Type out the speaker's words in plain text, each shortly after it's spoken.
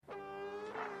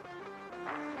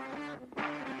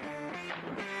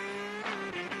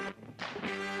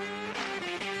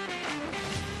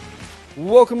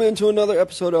Welcome into another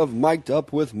episode of Mic'd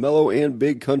Up with Mellow and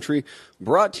Big Country,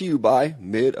 brought to you by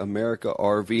Mid-America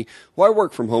RV. Why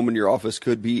work from home in your office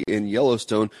could be in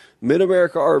Yellowstone.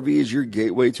 Mid-America RV is your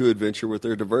gateway to adventure with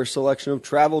their diverse selection of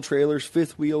travel trailers,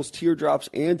 fifth wheels, teardrops,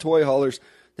 and toy haulers.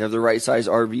 They have the right size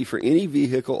RV for any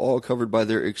vehicle, all covered by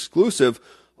their exclusive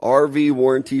RV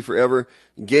warranty forever.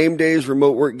 Game days,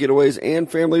 remote work getaways, and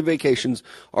family vacations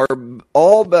are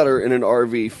all better in an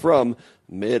RV from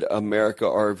Mid-America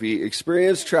RV.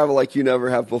 Experience travel like you never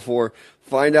have before.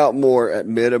 Find out more at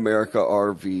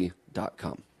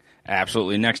midamericarv.com.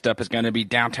 Absolutely. Next up is going to be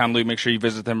Downtown Lube. Make sure you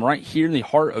visit them right here in the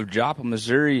heart of Joplin,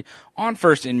 Missouri on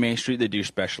 1st and Main Street. They do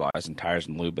specialize in tires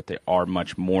and lube, but they are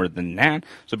much more than that.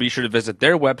 So be sure to visit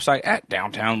their website at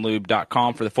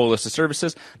downtownlube.com for the full list of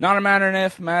services. Not a matter of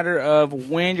if, matter of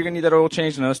when you're going to need that oil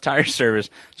change and those tire service.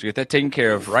 So get that taken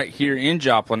care of right here in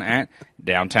Joplin at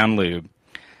Downtown Lube.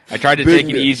 I tried to take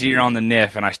it easier on the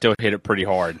NIF, and I still hit it pretty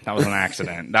hard. That was an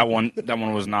accident. That one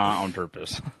was not on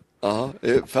purpose.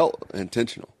 It felt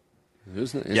intentional.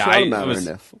 It's not a matter of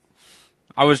NIF.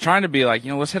 I was trying to be like,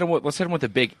 let's hit him with a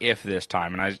big if this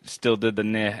time, and I still did the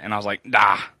NIF, and I was like,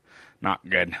 not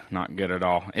good at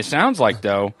all. It sounds like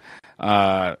though,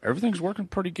 everything's working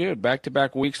pretty good.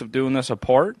 Back-to-back weeks of doing this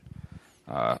apart.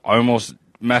 I almost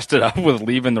messed it up with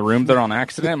leaving the room there on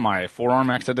accident. My forearm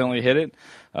accidentally hit it.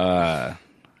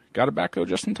 Got it back, though,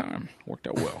 just in time. Worked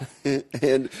out well.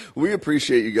 And we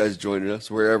appreciate you guys joining us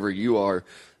wherever you are,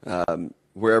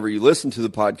 wherever you listen to the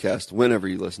podcast, whenever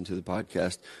you listen to the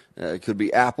podcast. It could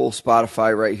be Apple,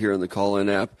 Spotify, right here in the call-in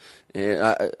app. And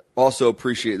I also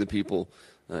appreciate the people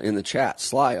in the chat.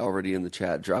 Sly already in the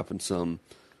chat dropping some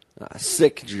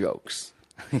sick jokes.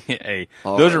 Hey,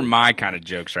 those are my kind of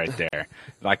jokes right there.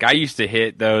 Like, I used to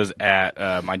hit those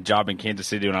at my job in Kansas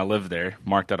City when I lived there.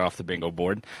 Mark that off the bingo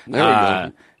board. There we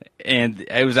go. And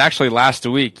it was actually last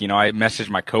week, I messaged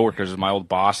my coworkers with my old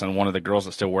boss and one of the girls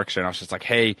that still works there, and I was just like,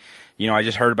 hey, I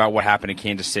just heard about what happened in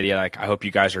Kansas City. Like, I hope you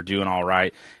guys are doing all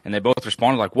right. And they both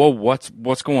responded like, whoa,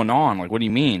 what's going on? Like, what do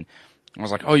you mean? I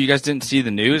was like, oh, you guys didn't see the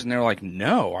news? And they were like,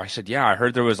 no. I said, yeah, I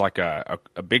heard there was like a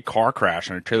big car crash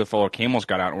and a trailer full of camels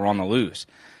got out and were on the loose.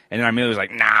 And then I immediately was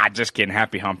like, nah, just kidding,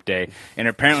 happy hump day. And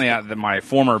apparently my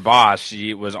former boss,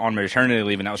 she was on maternity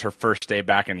leave, and that was her first day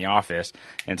back in the office.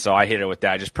 And so I hit her with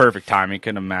that. Just perfect timing.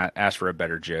 Couldn't have asked for a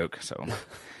better joke. So,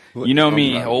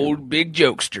 me, old big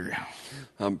jokester.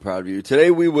 I'm proud of you.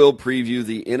 Today we will preview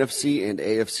the NFC and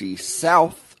AFC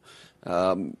South.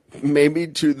 Maybe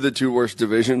the two worst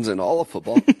divisions in all of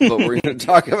football, but we're going to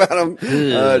talk about them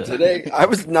today. I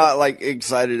was not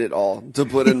excited at all to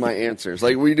put in my answers.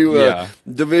 Like, we do a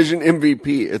division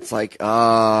MVP. It's like,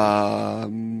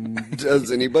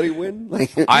 does anybody win?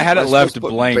 I had it left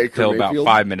blank till about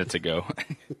 5 minutes ago.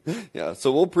 Yeah,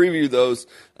 so we'll preview those.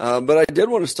 But I did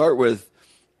want to start with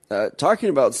talking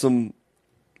about some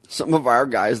of our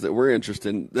guys that we're interested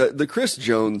in. The Chris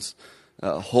Jones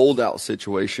holdout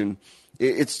situation.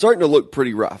 It's starting to look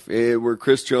pretty rough, where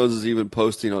Chris Jones is even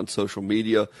posting on social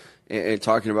media and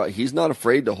talking about he's not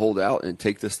afraid to hold out and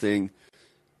take this thing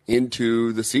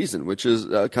into the season, which is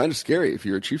kind of scary if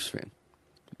you're a Chiefs fan.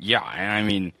 Yeah, and I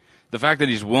mean, the fact that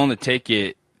he's willing to take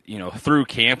it, through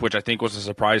camp, which I think was a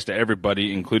surprise to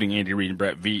everybody, including Andy Reid and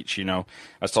Brett Veach.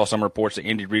 I saw some reports that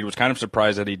Andy Reid was kind of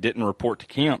surprised that he didn't report to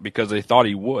camp because they thought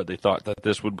he would. They thought that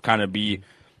this would kind of be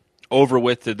over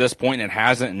with to this point, and it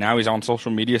hasn't. And now he's on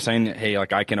social media saying that, hey,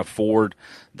 I can afford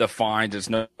the fines. It's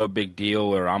no big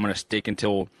deal, or I'm going to stick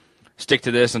to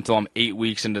this until I'm 8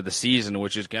 weeks into the season,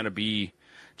 which is going to be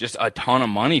just a ton of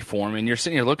money for him. And you're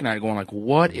sitting here looking at it going like,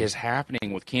 what is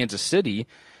happening with Kansas City?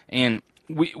 And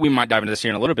we might dive into this here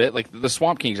in a little bit, like the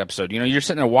Swamp Kings episode. You're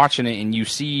sitting there watching it, and you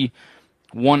see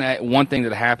one thing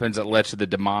that happens that led to the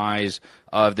demise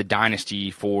of the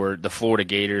dynasty for the Florida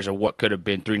Gators, or what could have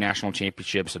been 3 national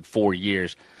championships in 4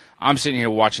 years. I'm sitting here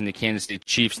watching the Kansas City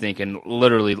Chiefs thinking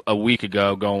literally a week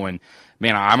ago going,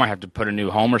 man, I might have to put a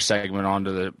new Homer segment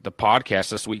onto the podcast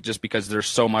this week just because there's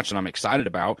so much that I'm excited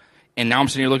about. And now I'm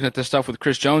sitting here looking at this stuff with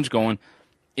Chris Jones going,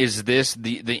 is this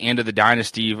the end of the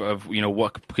dynasty of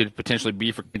what could potentially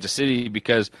be for Kansas City?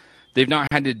 Because they've not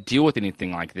had to deal with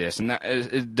anything like this. And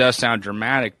it does sound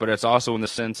dramatic, but it's also in the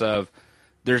sense of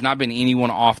there's not been anyone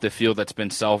off the field that's been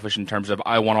selfish in terms of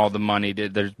I want all the money.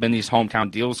 There's been these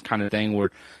hometown deals kind of thing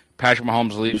where Patrick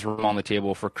Mahomes leaves room on the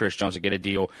table for Chris Jones to get a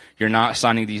deal. You're not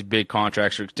signing these big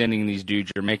contracts or extending these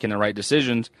dudes. You're making the right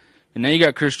decisions. And now you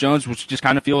got Chris Jones, which just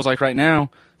kind of feels like right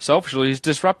now, selfishly, he's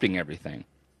disrupting everything.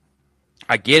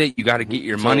 I get it. You got to get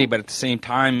your money, but at the same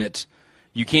time,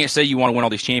 you can't say you want to win all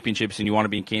these championships and you want to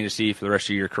be in Kansas City for the rest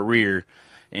of your career,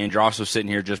 and you're also sitting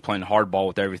here just playing hardball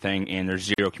with everything, and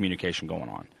there's zero communication going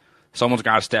on. Someone's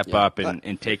got to step up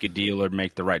and take a deal or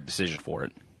make the right decision for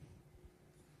it.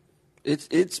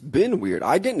 It's been weird.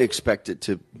 I didn't expect it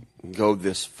to go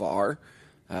this far.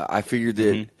 I figured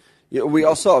that we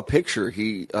all saw a picture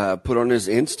he put on his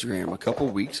Instagram a couple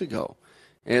weeks ago,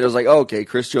 and it was like, oh, okay,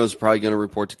 Chris Jones is probably going to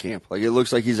report to camp. Like it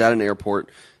looks like he's at an airport.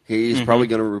 He's probably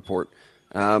going to report,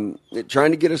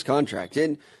 trying to get his contract.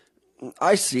 And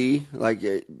I see, like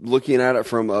looking at it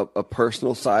from a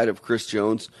personal side of Chris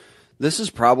Jones, this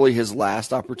is probably his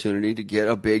last opportunity to get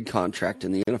a big contract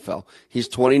in the NFL. He's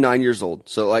 29 years old,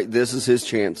 so like this is his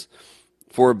chance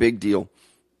for a big deal.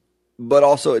 But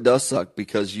also it does suck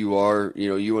because you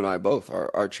and I both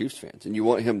are Chiefs fans, and you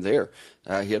want him there.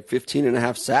 He had 15 and a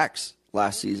half sacks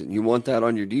last season. You want that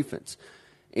on your defense.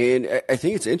 And I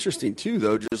think it's interesting, too,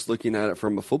 though, just looking at it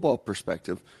from a football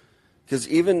perspective, because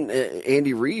even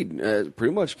Andy Reid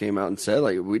pretty much came out and said,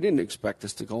 like, we didn't expect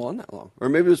this to go on that long. Or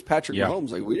maybe it was Patrick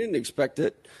Mahomes. Like, we didn't expect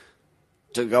it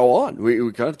to go on. We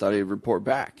kind of thought he'd report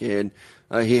back. And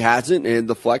he hasn't, and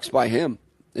the flex by him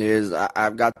is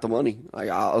I've got the money. Like,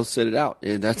 I'll sit it out.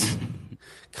 And that's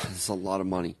a lot of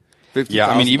money. Yeah,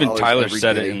 I mean, even Tyler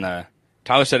said it in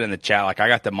the chat, like, I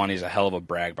got the money is a hell of a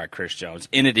brag by Chris Jones.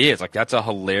 And it is. Like, that's a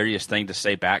hilarious thing to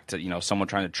say back to, someone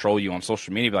trying to troll you on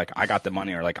social media, be like, I got the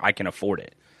money, or like, I can afford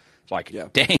it. It's like,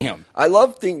 damn. I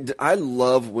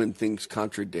love when things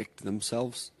contradict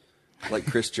themselves, like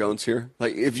Chris Jones here.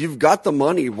 Like, if you've got the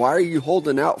money, why are you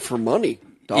holding out for money,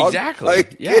 dog? Exactly.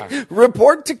 Like,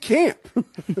 report to camp.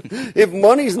 If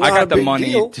money's not a big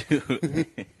deal.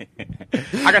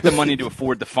 I got the money to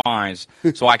afford the fines,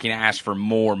 so I can ask for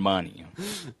more money.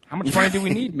 How much money do we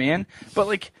need, man? But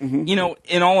like,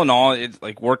 in all, it's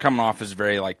like we're coming off as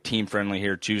very like team friendly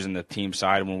here, choosing the team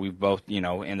side when we've both,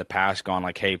 in the past gone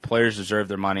like, hey, players deserve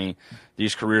their money.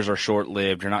 These careers are short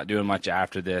lived. You're not doing much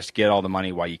after this. Get all the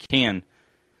money while you can.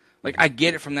 Like, I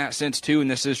get it from that sense too,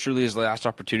 and this is truly his last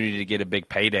opportunity to get a big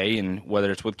payday, and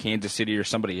whether it's with Kansas City or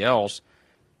somebody else.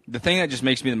 The thing that just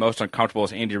makes me the most uncomfortable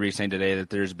is Andy Reid saying today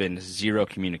that there's been zero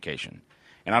communication.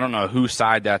 And I don't know whose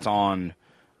side that's on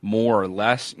more or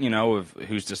less, of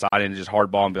who's deciding to just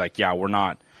hardball and be like, yeah, we're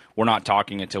not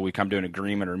talking until we come to an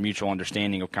agreement or mutual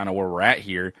understanding of kind of where we're at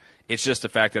here. It's just the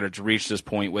fact that it's reached this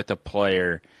point with a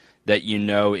player that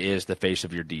is the face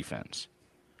of your defense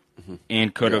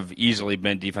and could have easily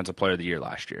been Defensive Player of the Year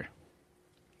last year.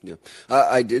 Yeah,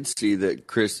 I did see that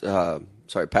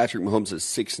Patrick Mahomes is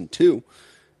 6-2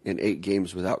 in 8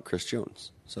 games without Chris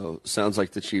Jones. So sounds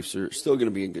like the Chiefs are still going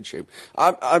to be in good shape.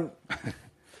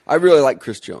 I really like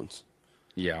Chris Jones.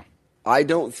 Yeah. I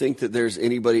don't think that there's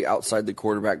anybody outside the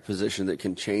quarterback position that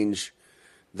can change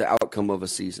the outcome of a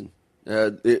season.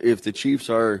 If the Chiefs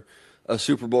are a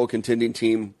Super Bowl contending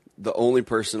team, the only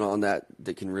person on that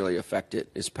can really affect it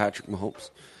is Patrick Mahomes.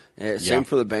 Same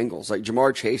for the Bengals. Like,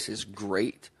 Jamar Chase is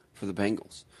great for the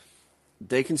Bengals.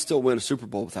 They can still win a Super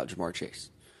Bowl without Jamar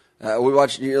Chase. We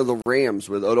watched the Rams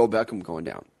with Odell Beckham going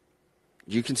down.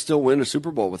 You can still win a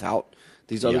Super Bowl without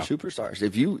these other superstars.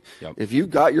 If you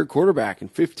got your quarterback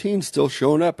and 15 still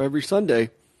showing up every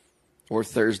Sunday, or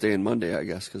Thursday and Monday, I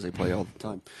guess, because they play all the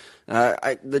time,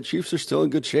 the Chiefs are still in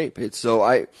good shape.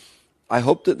 I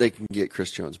hope that they can get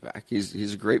Chris Jones back.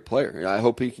 He's a great player. I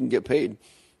hope he can get paid.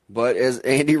 But as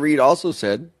Andy Reid also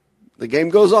said, the game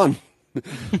goes on.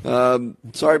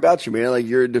 Sorry about you, man. Like,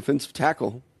 you're a defensive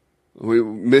tackle. We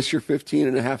miss your 15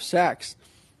 and a half sacks,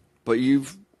 but the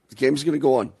game's going to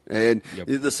go on. And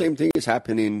the same thing is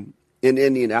happening in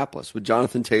Indianapolis with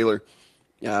Jonathan Taylor.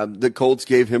 The Colts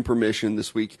gave him permission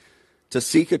this week to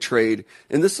seek a trade.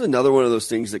 And this is another one of those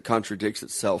things that contradicts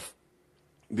itself,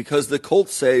 because the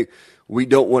Colts say, we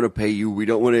don't want to pay you. We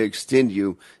don't want to extend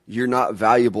you. You're not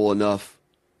valuable enough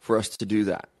for us to do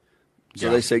that. So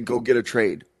they say, go get a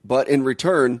trade. But in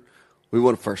return, we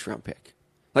want a first-round pick.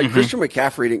 Like, Christian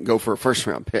McCaffrey didn't go for a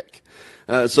first-round pick.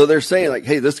 So they're saying, like,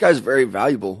 hey, this guy's very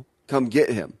valuable. Come get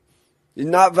him. He's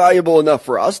not valuable enough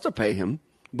for us to pay him,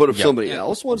 but if somebody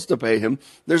else wants to pay him,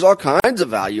 there's all kinds of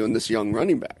value in this young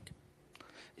running back.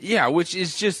 Yeah, which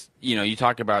is just, you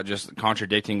talk about just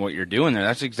contradicting what you're doing there.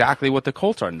 That's exactly what the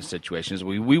Colts are in the situation. Is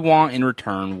we want in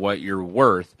return what you're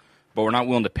worth, but we're not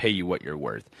willing to pay you what you're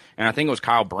worth. And I think it was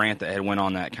Kyle Brandt that had went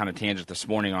on that kind of tangent this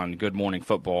morning on Good Morning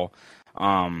Football.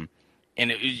 And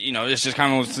it's just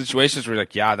kind of those situations where you're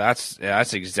like, yeah,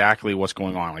 that's exactly what's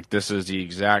going on. Like, this is the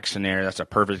exact scenario. That's a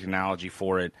perfect analogy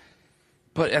for it.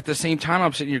 But at the same time,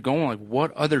 I'm sitting here going, like,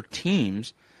 what other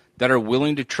teams that are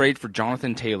willing to trade for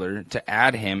Jonathan Taylor to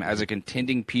add him as a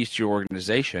contending piece to your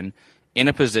organization in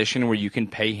a position where you can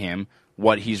pay him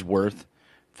what he's worth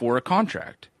for a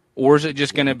contract? Or is it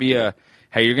just going to be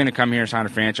hey, you're going to come here and sign a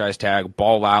franchise tag,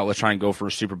 ball out, let's try and go for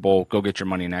a Super Bowl, go get your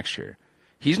money next year?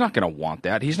 He's not going to want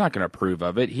that. He's not going to approve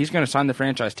of it. He's going to sign the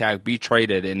franchise tag, be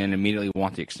traded, and then immediately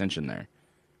want the extension there.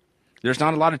 There's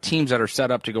not a lot of teams that are set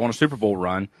up to go on a Super Bowl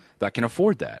run that can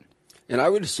afford that. And I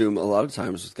would assume a lot of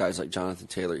times with guys like Jonathan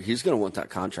Taylor, he's going to want that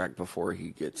contract before he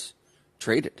gets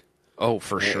traded. Oh,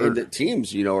 for sure. And the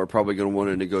teams, are probably going to want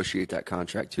to negotiate that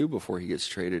contract too before he gets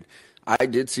traded. I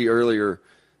did see earlier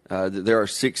that there are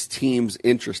 6 teams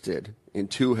interested, and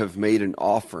 2 have made an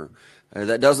offer.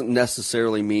 That doesn't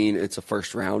necessarily mean it's a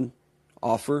first-round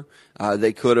offer.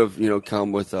 They could have,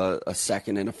 come with a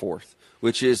second and a fourth,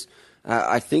 which is,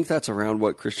 I think that's around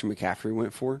what Christian McCaffrey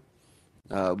went for.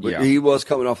 But he was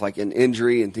coming off like an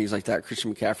injury and things like that.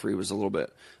 Christian McCaffrey was a little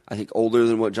bit, I think, older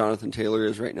than what Jonathan Taylor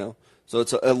is right now. So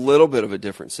it's a little bit of a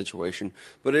different situation.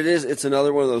 But it's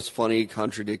another one of those funny,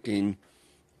 contradicting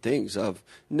things of,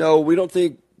 no, we don't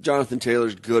think Jonathan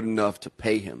Taylor's good enough to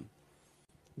pay him,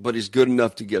 but he's good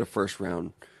enough to get a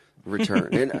first-round return.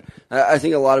 And I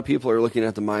think a lot of people are looking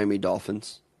at the Miami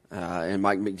Dolphins and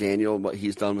Mike McDaniel, what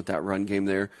he's done with that run game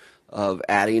there, of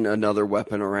adding another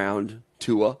weapon around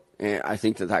Tua. And I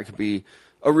think that could be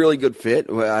a really good fit.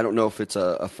 I don't know if it's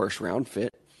a first-round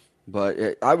fit,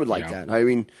 but I would like that. I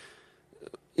mean,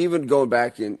 even going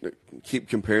back and keep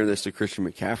comparing this to Christian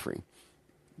McCaffrey,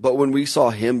 but when we saw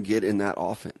him get in that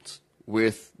offense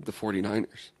with the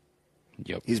 49ers,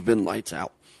 he's been lights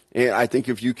out. And I think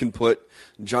if you can put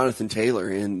Jonathan Taylor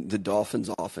in the Dolphins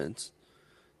offense,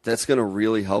 that's going to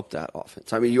really help that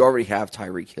offense. I mean, you already have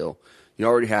Tyreek Hill. You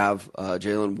already have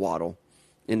Jalen Waddle.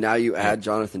 And now you add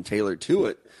Jonathan Taylor to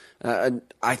it. And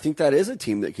I think that is a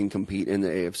team that can compete in the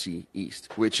AFC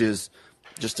East, which is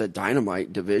just a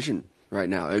dynamite division right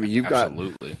now. I mean, you've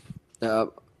Absolutely.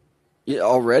 got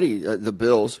already the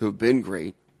Bills, who've been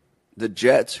great, the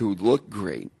Jets, who look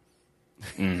great,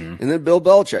 and then Bill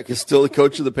Belichick is still the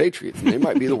coach of the Patriots, and they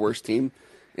might be the worst team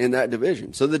in that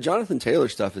division. So the Jonathan Taylor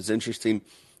stuff is interesting,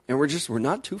 and we're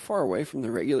not too far away from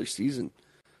the regular season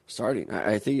starting.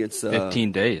 I think it's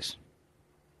 15 days.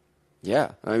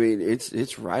 Yeah, I mean,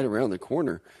 it's right around the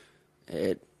corner.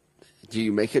 Do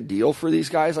you make a deal for these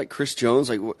guys like Chris Jones?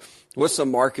 Like, what's the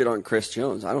market on Chris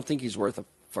Jones? I don't think he's worth a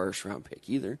first-round pick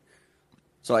either.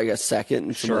 So I guess second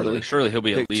and surely he'll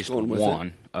be at least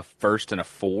one, a first and a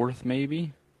fourth,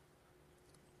 maybe.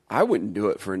 I wouldn't do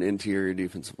it for an interior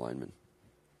defensive lineman.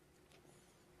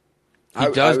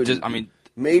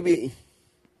 Maybe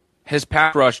his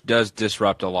pass rush does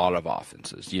disrupt a lot of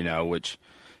offenses, which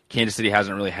Kansas City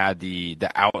hasn't really had the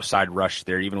outside rush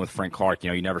there, even with Frank Clark.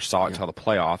 You never saw it until the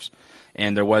playoffs.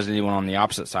 And there wasn't anyone on the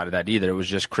opposite side of that either. It was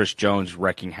just Chris Jones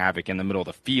wreaking havoc in the middle of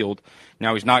the field.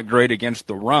 Now, he's not great against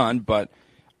the run, but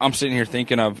I'm sitting here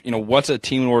thinking of, what's a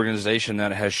team and organization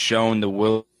that has shown the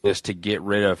willingness to get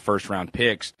rid of first-round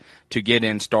picks to get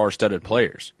in star-studded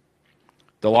players?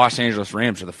 The Los Angeles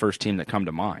Rams are the first team that come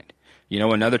to mind.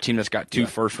 Another team that's got 2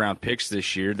 first-round picks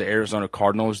this year, the Arizona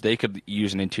Cardinals, they could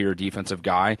use an interior defensive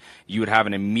guy. You would have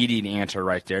an immediate answer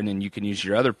right there, and then you can use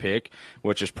your other pick,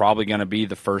 which is probably going to be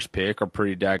the first pick or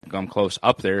pretty daggum close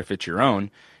up there if it's your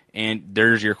own. And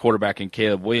there's your quarterback in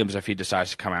Caleb Williams if he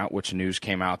decides to come out, which news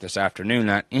came out this afternoon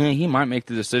that he might make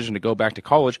the decision to go back to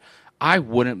college. I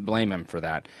wouldn't blame him for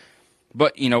that.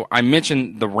 But, I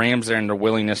mentioned the Rams there and their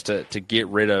willingness to get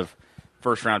rid of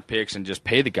first-round picks and just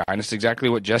pay the guy. And it's exactly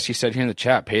what Jesse said here in the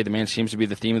chat. Pay the man seems to be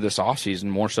the theme of this offseason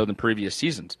more so than previous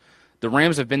seasons. The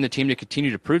Rams have been the team to continue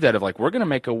to prove that of we're going to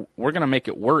make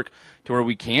it work to where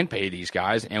we can pay these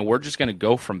guys, and we're just going to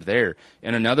go from there.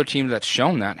 And another team that's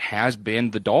shown that has been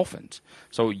the Dolphins.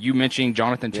 So you mentioning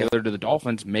Jonathan Taylor to the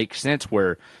Dolphins makes sense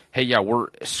where, hey, we're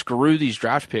screw these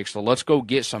draft picks, so let's go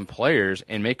get some players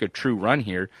and make a true run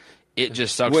here. It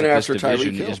just sucks that this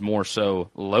division is more so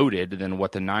loaded than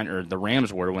what the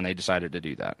Rams were when they decided to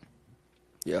do that.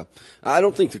 Yeah. I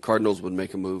don't think the Cardinals would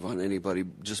make a move on anybody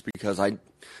just because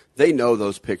they know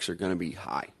those picks are going to be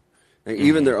high.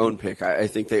 Even their own pick, I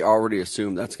think they already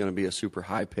assume that's going to be a super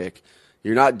high pick.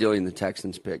 You're not dealing the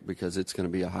Texans pick because it's going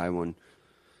to be a high one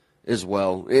as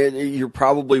well. You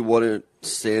probably wouldn't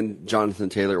send Jonathan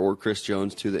Taylor or Chris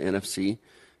Jones to the NFC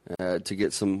to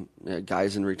get some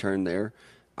guys in return there.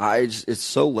 It's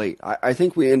so late. I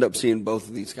think we end up seeing both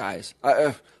of these guys.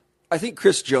 I think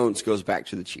Chris Jones goes back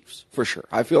to the Chiefs, for sure.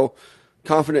 I feel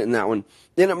confident in that one.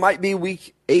 Then it might be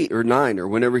week 8 or 9 or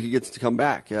whenever he gets to come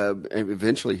back. And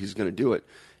eventually he's going to do it.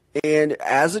 And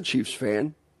as a Chiefs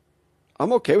fan,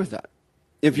 I'm okay with that.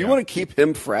 If you want to keep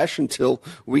him fresh until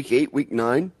week 8, week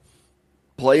 9,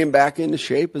 play him back into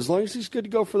shape as long as he's good to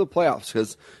go for the playoffs.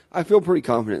 Because I feel pretty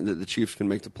confident that the Chiefs can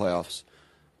make the playoffs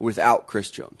without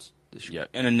Chris Jones. this year. Yeah,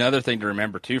 and another thing to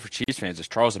remember, too, for Chiefs fans is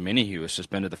Charles Omenihu was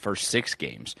suspended the first 6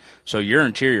 games. So your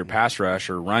interior pass rush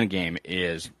or run game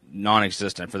is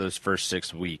non-existent for those first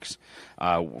 6 weeks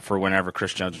for whenever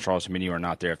Chris Jones and Charles Omenihu are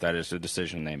not there, if that is the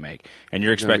decision they make. And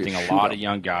you're expecting a lot of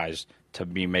young guys to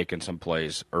be making some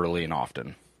plays early and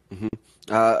often. Mm-hmm.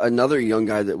 Another young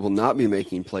guy that will not be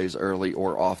making plays early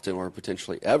or often or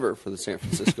potentially ever for the San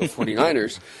Francisco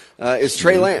 49ers is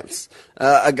Trey Lance,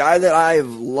 a guy that I've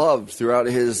loved throughout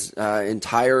his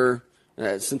entire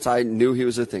since I knew he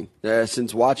was a thing,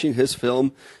 since watching his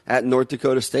film at North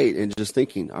Dakota State and just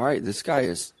thinking, all right, this guy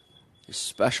is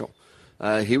special.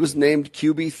 He was named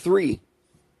QB3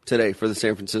 today for the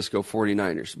San Francisco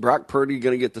 49ers. Brock Purdy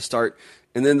going to get the start.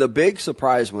 And then the big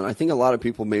surprise one, I think a lot of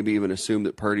people maybe even assumed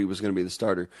that Purdy was going to be the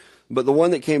starter. But the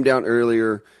one that came down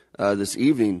earlier this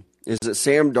evening is that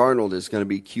Sam Darnold is going to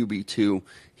be QB2.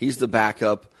 He's the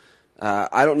backup.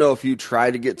 I don't know if you try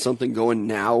to get something going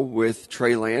now with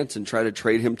Trey Lance and try to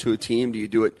trade him to a team. Do you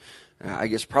do it, I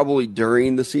guess, probably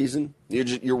during the season?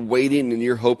 You're waiting and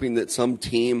you're hoping that some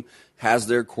team has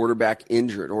their quarterback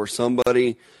injured or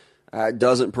somebody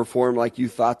doesn't perform like you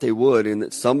thought they would and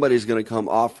that somebody's going to come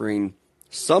offering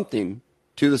something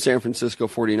to the San Francisco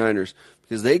 49ers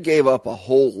because they gave up a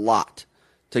whole lot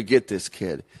to get this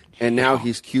kid. And now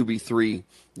he's QB3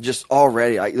 just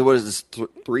already. What is this,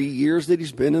 3 years that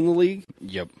he's been in the league?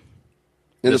 Yep.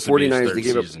 And the 49ers, they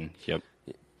gave up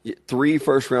 3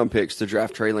 first-round picks to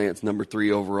draft Trey Lance, number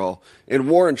 3 overall. And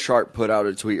Warren Sharp put out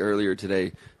a tweet earlier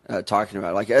today talking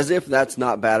about it. Like, as if that's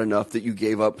not bad enough that you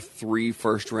gave up 3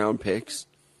 first-round picks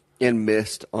and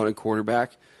missed on a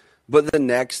quarterback. But the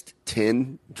next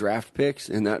 10 draft picks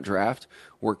in that draft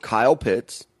were Kyle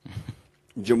Pitts,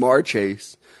 Jamar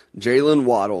Chase, Jalen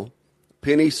Waddle,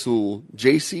 Penny Sewell,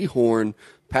 J.C. Horn,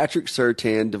 Patrick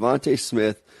Surtain, Devontae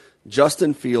Smith,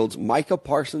 Justin Fields, Micah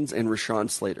Parsons, and Rashawn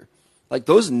Slater. Like,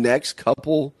 those next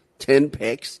couple 10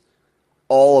 picks,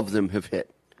 all of them have hit.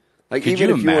 Like, could even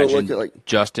you if you want to imagine look at, like,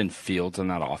 Justin Fields in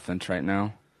that offense right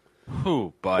now?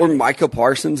 Who, buddy? or Micah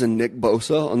Parsons and Nick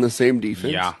Bosa on the same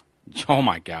defense. Yeah. Oh,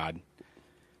 my God.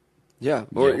 Yeah.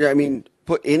 Or, I mean,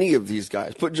 put any of these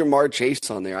guys. Put Jamar Chase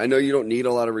on there. I know you don't need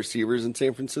a lot of receivers in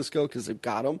San Francisco because they've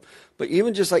got them. But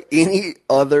even just like any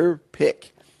other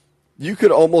pick, you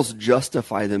could almost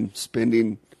justify them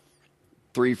spending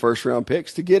 3 first-round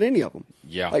picks to get any of them.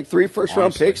 Yeah. Like 3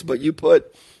 first-round picks, but you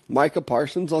put Micah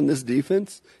Parsons on this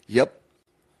defense? Yep.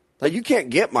 Like, you can't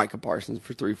get Micah Parsons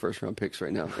for 3 first-round picks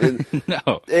right now. And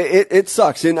no. It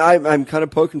sucks. And I'm kind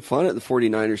of poking fun at the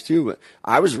 49ers, too, but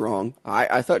I was wrong.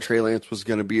 I thought Trey Lance was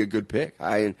going to be a good pick.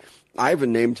 I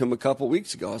even named him a couple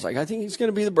weeks ago. I was like, I think he's going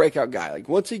to be the breakout guy. Like,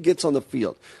 once he gets on the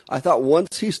field, I thought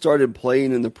once he started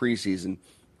playing in the preseason,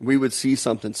 we would see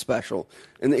something special.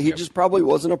 And that he just probably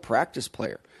wasn't a practice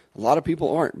player. A lot of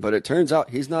people aren't, but it turns out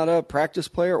he's not a practice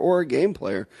player or a game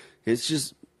player. It's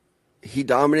just he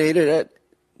dominated at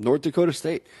North Dakota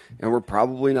State, and we're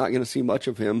probably not going to see much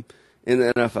of him in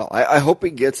the NFL. I hope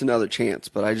he gets another chance,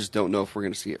 but I just don't know if we're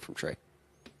going to see it from Trey.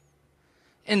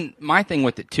 And my thing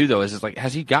with it, too, though, is like,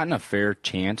 has he gotten a fair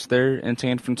chance there in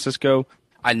San Francisco?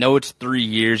 I know it's 3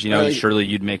 years. Surely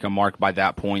you'd make a mark by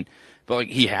that point. But like,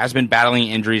 he has been battling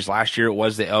injuries. Last year it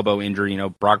was the elbow injury.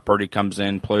 Brock Purdy comes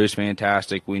in, plays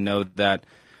fantastic. We know that.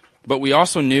 But we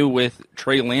also knew with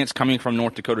Trey Lance coming from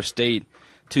North Dakota State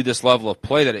to this level of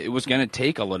play that it was going to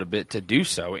take a little bit to do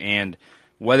so. And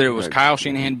whether it was Kyle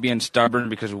Shanahan being stubborn,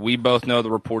 because we both know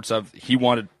the reports of he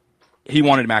wanted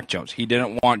Mac Jones. He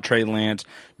didn't want Trey Lance.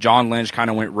 John Lynch kind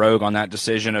of went rogue on that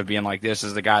decision of being like, this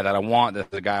is the guy that I want. This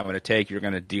is the guy I'm going to take. You're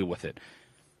going to deal with it.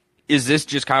 Is this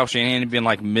just Kyle Shanahan being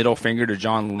like middle finger to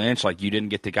John Lynch? Like, you didn't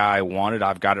get the guy I wanted.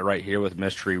 I've got it right here with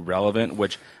Mystery Relevant,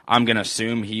 which I'm going to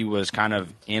assume he was kind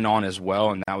of in on as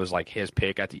well. And that was like his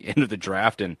pick at the end of the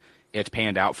draft. And it's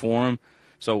panned out for him.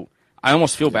 So I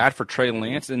almost feel bad for Trey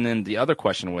Lance. And then the other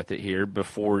question with it here,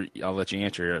 before I'll let you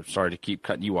answer here, sorry to keep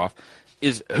cutting you off,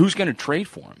 is who's going to trade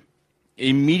for him?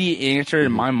 Immediate answer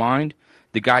in my mind,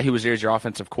 the guy who was there as your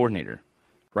offensive coordinator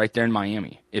right there in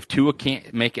Miami. If Tua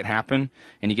can't make it happen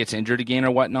and he gets injured again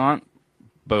or whatnot,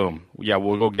 boom. Yeah,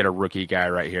 we'll go get a rookie guy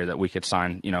right here that we could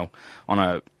sign,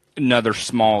 on another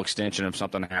small extension if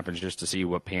something happens just to see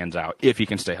what pans out, if he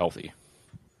can stay healthy.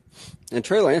 And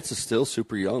Trey Lance is still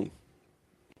super young,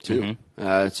 too.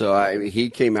 Mm-hmm. He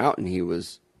came out and he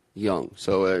was young.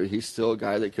 So he's still a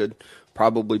guy that could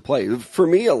probably play. For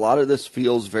me, a lot of this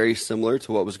feels very similar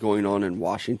to what was going on in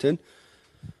Washington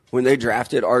when they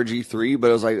drafted RG3. But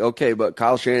it was like, okay, but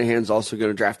Kyle Shanahan's also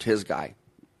going to draft his guy,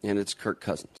 and it's Kirk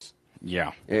Cousins.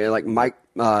 Yeah. And like not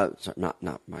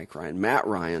Mike Ryan, Matt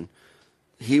Ryan,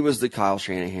 he was the Kyle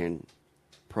Shanahan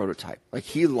prototype. Like,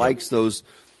 he likes those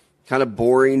kind of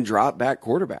boring drop back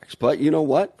quarterbacks. But you know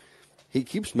what? He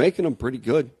keeps making them pretty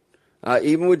good.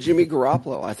 Even with Jimmy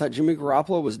Garoppolo. I thought Jimmy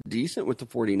Garoppolo was decent with the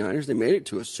 49ers. They made it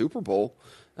to a Super Bowl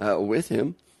with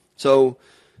him. So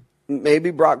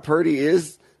maybe Brock Purdy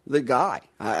is the guy.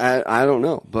 I don't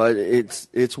know. But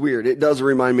it's weird. It does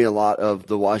remind me a lot of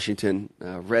the Washington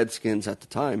Redskins at the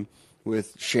time,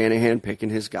 with Shanahan picking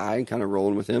his guy and kind of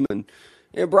rolling with him. And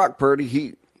Brock Purdy,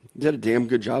 he did a damn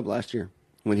good job last year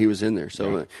when he was in there.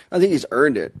 So I think he's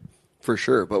earned it for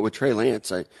sure. But with Trey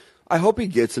Lance, I hope he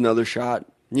gets another shot.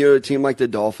 You know, a team like the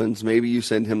Dolphins, maybe you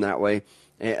send him that way.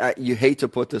 You hate to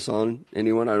put this on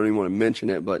anyone. I don't even want to mention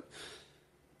it. But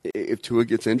if Tua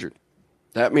gets injured,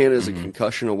 that man is a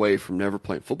concussion away from never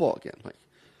playing football again. Like,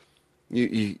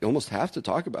 you almost have to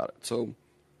talk about it. So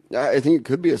I think it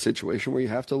could be a situation where you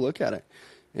have to look at it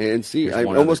and see.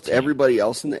 Almost everybody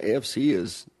else in the AFC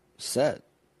is set.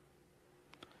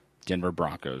 Denver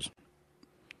Broncos.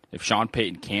 If Sean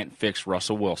Payton can't fix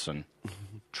Russell Wilson,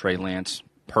 Trey Lance,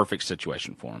 perfect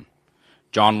situation for him.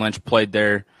 John Lynch played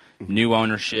there, new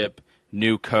ownership,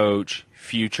 new coach,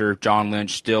 future. John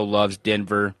Lynch still loves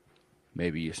Denver.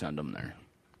 Maybe you send him there.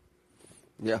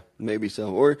 Yeah, maybe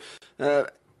so. Or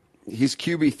he's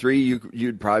QB3.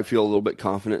 You'd probably feel a little bit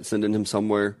confident sending him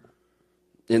somewhere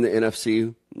in the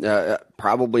NFC.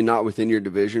 Probably not within your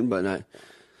division, but I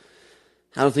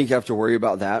don't think you have to worry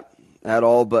about that at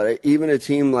all. But even a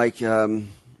team like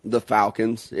the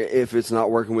Falcons, if it's not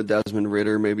working with Desmond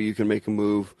Ridder, maybe you can make a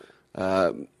move.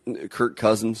 Kirk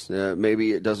Cousins,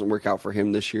 maybe it doesn't work out for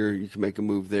him this year. You can make a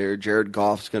move there. Jared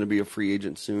Goff's going to be a free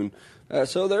agent soon.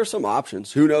 So there's some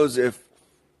options. Who knows if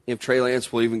Trey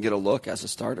Lance will even get a look as a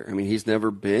starter. I mean, he's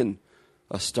never been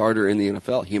a starter in the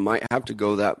NFL. He might have to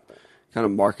go that kind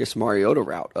of Marcus Mariota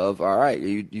route of, all right,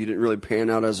 you didn't really pan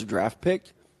out as a draft pick.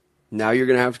 Now you're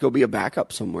going to have to go be a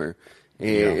backup somewhere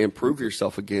and improve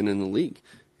yourself again in the league.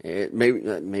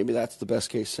 Maybe that's the best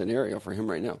case scenario for him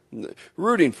right now.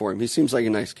 Rooting for him. He seems like a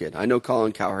nice kid. I know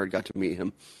Colin Cowherd got to meet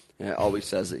him. Always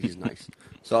says that he's nice.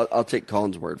 So I'll take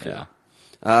Colin's word for it.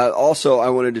 Also, I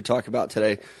wanted to talk about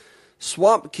today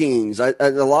Swamp Kings. A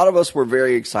lot of us were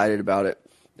very excited about it.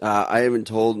 I even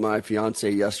told my fiance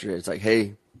yesterday, it's like,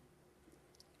 hey,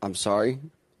 I'm sorry.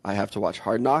 I have to watch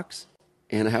Hard Knocks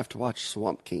and I have to watch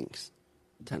Swamp Kings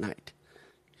tonight.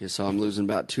 So I'm losing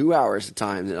about 2 hours of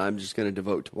time that I'm just going to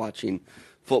devote to watching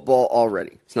football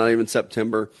already. It's not even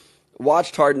September.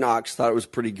 Watched Hard Knocks, thought it was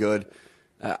pretty good.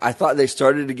 I thought they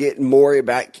started to get more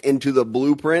back into the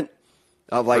blueprint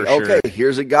of like, okay,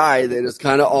 here's a guy that is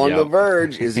kind of on the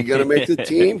verge. Is he going to make the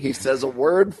team? He says a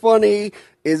word funny.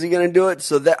 Is he going to do it?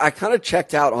 So that I kind of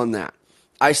checked out on that.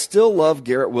 I still love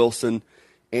Garrett Wilson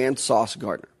and Sauce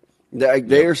Gardner.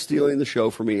 They are stealing the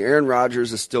show for me. Aaron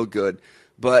Rodgers is still good,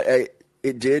 but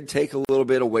it did take a little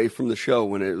bit away from the show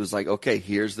when it was like, okay,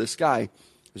 here's this guy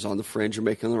who's on the fringe of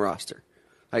making the roster.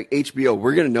 Like HBO,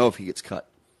 we're going to know if he gets cut.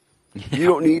 You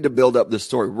don't need to build up this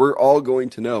story. We're all going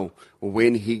to know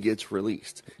when he gets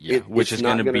released. Which is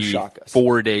going to be shock us.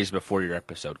 4 days before your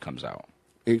episode comes out.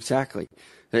 Exactly.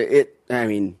 It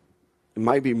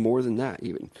might be more than that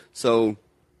even. So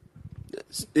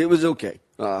it was okay.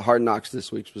 Hard Knocks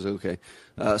this week was okay.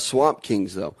 Swamp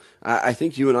Kings, though. I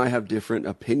think you and I have different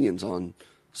opinions on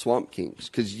Swamp Kings.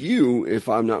 Because you, if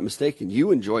I'm not mistaken,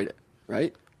 you enjoyed it,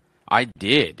 right? I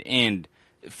did. And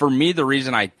for me, the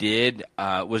reason I did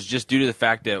was just due to the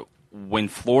fact that when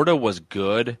Florida was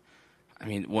good, I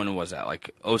mean, when was that?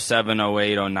 Like 07,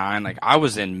 08, 09? Like, I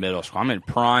was in middle school. I'm in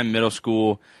prime middle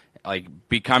school, like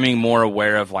becoming more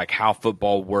aware of like how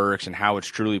football works and how it's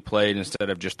truly played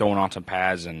instead of just throwing on some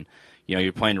pads and, you know,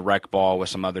 you're playing rec ball with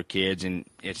some other kids and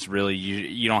it's really,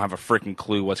 you don't have a freaking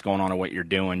clue what's going on and what you're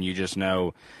doing. You just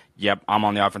know, yep, I'm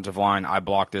on the offensive line. I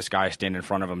block this guy, stand in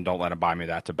front of him. Don't let him buy me.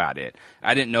 That's about it.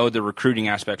 I didn't know the recruiting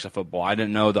aspects of football. I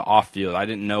didn't know the off-field. I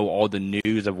didn't know all the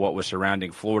news of what was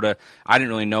surrounding Florida. I didn't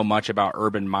really know much about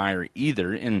Urban Meyer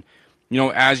either. And, you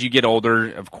know, as you get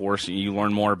older, of course, you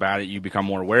learn more about it. You become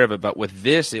more aware of it. But with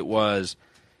this,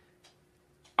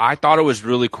 I thought it was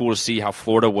really cool to see how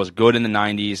Florida was good in the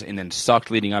 90s and then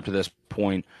sucked leading up to this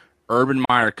point. Urban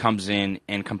Meyer comes in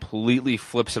and completely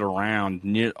flips it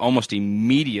around almost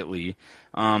immediately.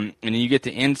 And then you get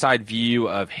the inside view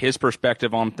of his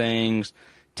perspective on things,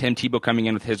 Tim Tebow coming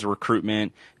in with his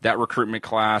recruitment, that recruitment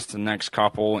class, the next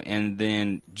couple, and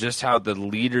then just how the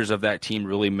leaders of that team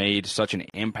really made such an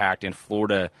impact in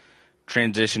Florida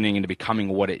transitioning into becoming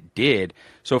what it did.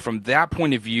 So from that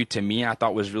point of view, to me, I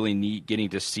thought was really neat getting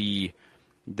to see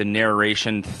the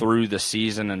narration through the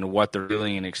season and what they're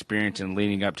feeling and experiencing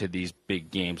leading up to these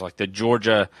big games, like the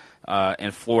Georgia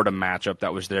and Florida matchup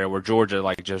that was there, where Georgia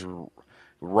like just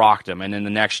rocked them, and then the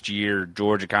next year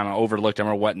Georgia kind of overlooked them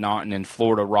or whatnot, and then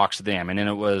Florida rocks them, and then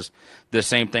it was the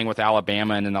same thing with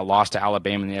Alabama, and then the loss to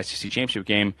Alabama in the SEC championship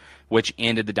game, which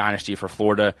ended the dynasty for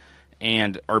Florida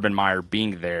and Urban Meyer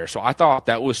being there. So I thought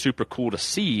that was super cool to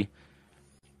see.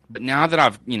 But now that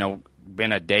I've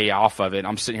been a day off of it,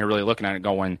 I'm sitting here really looking at it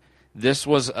going, this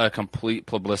was a complete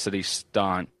publicity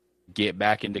stunt. Get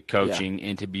back into coaching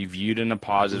and to be viewed in a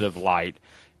positive light,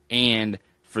 and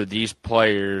for these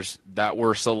players that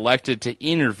were selected to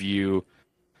interview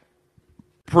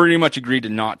pretty much agreed to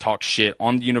not talk shit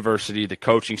on the university, the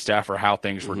coaching staff, or how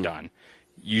things were done.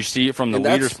 You see it from the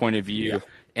leader's point of view,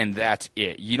 and that's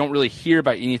it. You don't really hear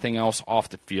about anything else off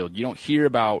the field. You don't hear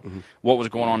about what was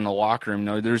going on in the locker room.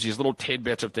 There's these little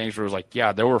tidbits of things where it was like,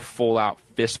 yeah, there were full-out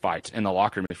fistfights in the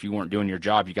locker room. If you weren't doing your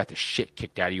job, you got the shit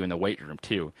kicked out of you in the weight room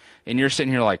too. And you're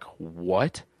sitting here like,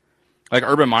 what? Like,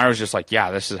 Urban Meyer was just like,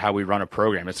 yeah, this is how we run a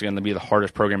program. It's going to be the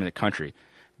hardest program in the country.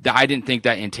 I didn't think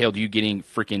that entailed you getting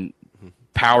freaking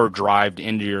power drived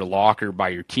into your locker by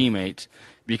your teammates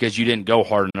because you didn't go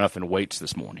hard enough in weights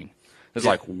this morning. It's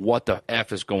like, what the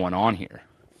F is going on here?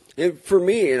 And for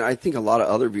me, and I think a lot of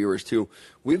other viewers too,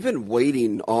 we've been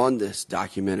waiting on this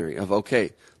documentary of,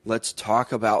 okay, let's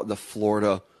talk about the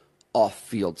Florida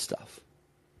off-field stuff.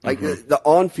 Like the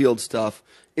on-field stuff,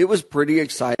 it was pretty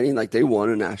exciting. Like, they won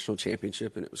a national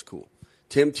championship, and it was cool.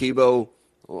 Tim Tebow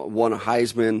won a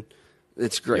Heisman.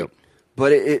 It's great. Yep.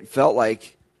 But it felt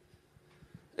like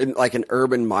an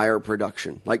Urban Meyer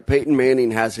production. Like, Peyton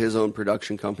Manning has his own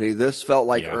production company. This felt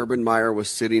like Urban Meyer was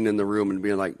sitting in the room and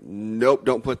being like, nope,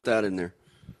 don't put that in there.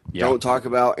 Yeah. Don't talk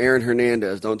about Aaron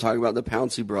Hernandez. Don't talk about the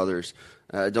Pouncey brothers.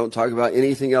 Don't talk about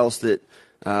anything else that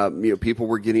people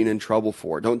were getting in trouble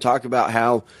for. Don't talk about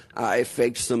how I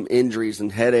faked some injuries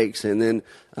and headaches and then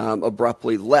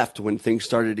abruptly left when things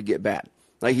started to get bad.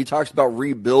 Like, he talks about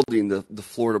rebuilding the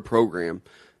Florida program.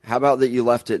 How about that you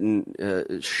left it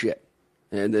in shit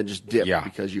and then just dipped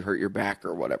because you hurt your back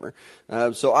or whatever?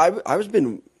 So I've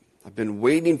been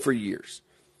waiting for years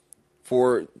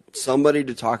for somebody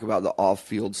to talk about the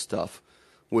off-field stuff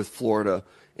with Florida.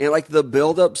 And, like, the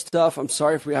build-up stuff, I'm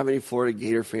sorry if we have any Florida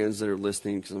Gator fans that are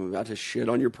listening because I'm about to shit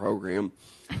on your program.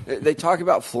 They talk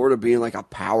about Florida being like a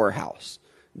powerhouse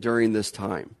during this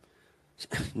time.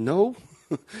 No,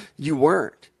 you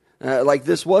weren't. Like,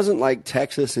 this wasn't like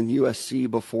Texas and USC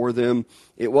before them.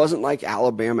 It wasn't like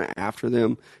Alabama after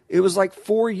them. It was like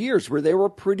 4 years where they were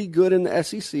pretty good in the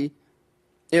SEC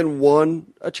and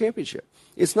won a championship.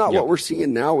 It's not what we're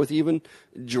seeing now with even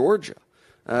Georgia.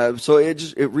 So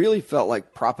it really felt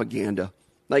like propaganda.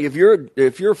 Like, if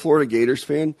you're a Florida Gators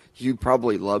fan, you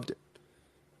probably loved it.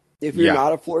 If you're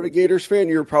not a Florida Gators fan,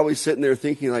 you're probably sitting there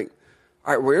thinking like,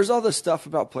 all right, where's all this stuff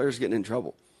about players getting in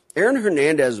trouble? Aaron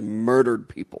Hernandez murdered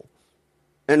people,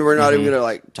 and we're not even going to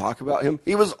like talk about him.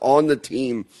 He was on the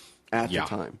team at the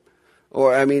time.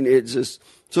 Or, I mean, it was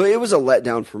a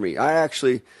letdown for me.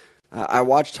 I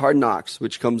watched Hard Knocks,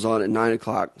 which comes on at 9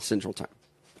 o'clock Central Time.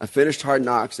 I finished Hard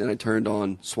Knocks, and I turned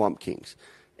on Swamp Kings.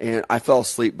 And I fell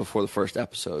asleep before the first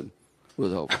episode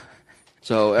was over.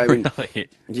 So, I mean, really?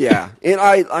 Yeah. And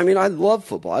I love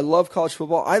football. I love college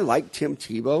football. I like Tim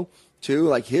Tebow, too.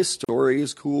 Like, his story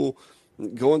is cool.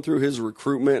 Going through his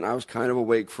recruitment, I was kind of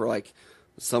awake for, like,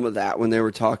 some of that when they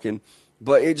were talking.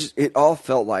 But it all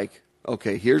felt like,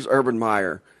 okay, here's Urban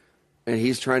Meyer, and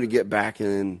he's trying to get back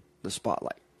in the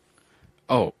spotlight.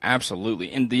 Oh,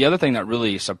 absolutely. And the other thing that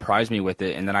really surprised me with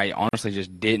it, and that I honestly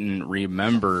just didn't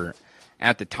remember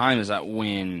at the time, is that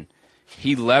when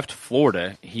he left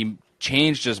Florida, he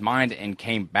changed his mind and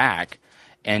came back,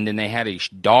 and then they had a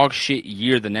dog shit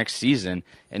year the next season,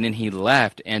 and then he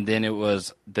left, and then it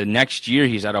was the next year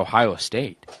he's at Ohio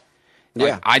State.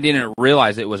 Like, I didn't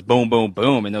realize it was boom, boom,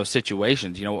 boom in those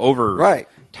situations. Over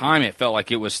time it felt like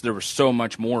there was so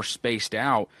much more spaced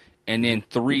out. And in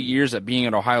 3 years of being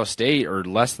at Ohio State, or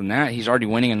less than that, he's already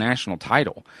winning a national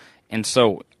title. And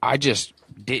so I just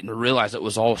didn't realize it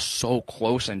was all so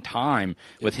close in time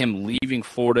with him leaving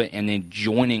Florida and then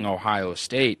joining Ohio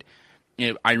State.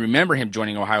 I remember him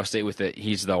joining Ohio State with it.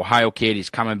 He's the Ohio kid. He's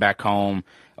coming back home.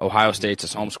 Ohio State's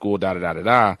his home school,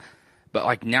 da-da-da-da-da. But,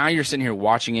 like, now you're sitting here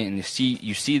watching it, and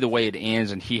you see the way it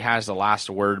ends, and he has the last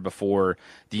word before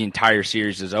the entire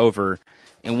series is over.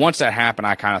 And once that happened,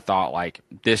 I kind of thought, like,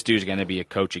 this dude's going to be a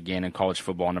coach again in college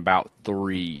football in about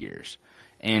 3 years.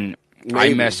 And maybe.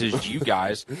 I messaged you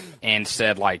guys and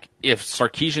said, like, if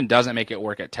Sarkisian doesn't make it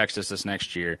work at Texas this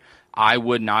next year, I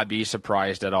would not be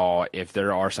surprised at all if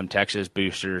there are some Texas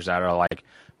boosters that are like,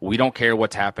 We don't care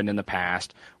what's happened in the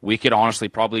past. We could honestly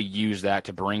probably use that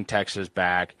to bring Texas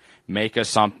back, make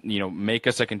us make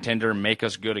us a contender, make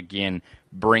us good again.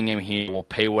 Bring him here. We'll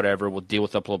pay whatever. We'll deal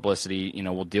with the publicity.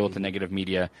 We'll deal with the negative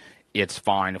media. It's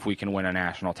fine if we can win a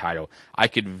national title. I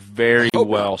could very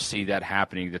well see that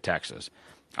happening to Texas.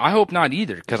 I hope not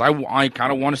either, because I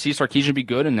kind of want to see Sarkisian be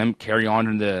good and then carry on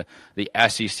in the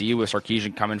SEC with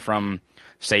Sarkisian coming from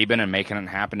Saban and making it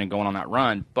happen and going on that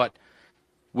run. But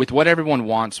with what everyone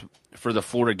wants for the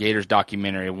Florida Gators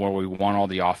documentary, where we want all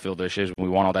the off-field issues, we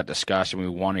want all that discussion, we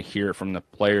want to hear it from the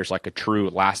players like a true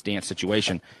last dance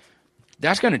situation,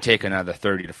 that's going to take another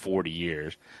 30 to 40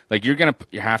 years. Like, you're going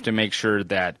to have to make sure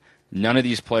that none of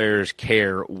these players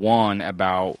care, one,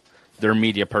 about their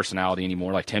media personality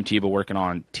anymore. Like Tim Tebow working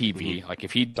on TV. Like,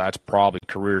 if that's probably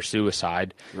career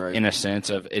suicide in a sense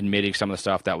of admitting some of the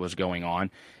stuff that was going on.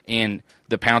 And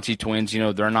the Pouncey twins,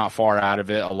 they're not far out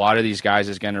of it. A lot of these guys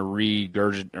is going to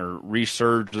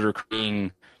resurge their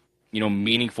being,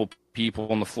 meaningful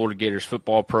people in the Florida Gators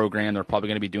football program. They're probably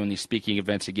going to be doing these speaking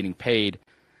events and getting paid.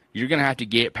 You're going to have to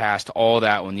get past all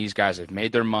that when these guys have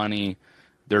made their money.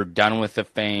 They're done with the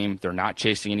fame. They're not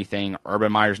chasing anything.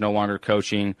 Urban Meyer's no longer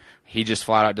coaching. He just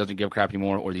flat out doesn't give a crap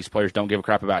anymore, or these players don't give a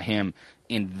crap about him,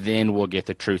 and then we'll get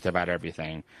the truth about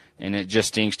everything. And it just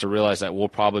stinks to realize that we'll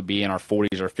probably be in our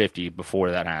 40s or 50s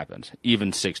before that happens,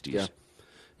 even 60s. Yeah.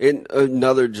 And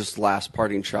another just last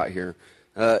parting shot here.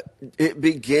 It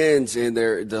begins in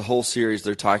the whole series.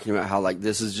 They're talking about how, like,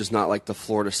 this is just not like the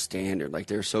Florida standard. Like,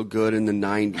 they're so good in the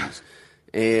 90s.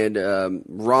 And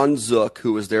Ron Zook,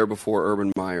 who was there before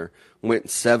Urban Meyer, went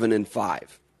 7-5.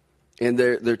 And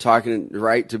they're talking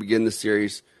right to begin the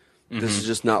series. This is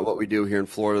just not what we do here in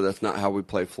Florida. That's not how we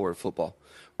play Florida football.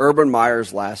 Urban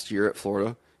Meyer's last year at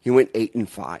Florida, he went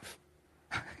 8-5.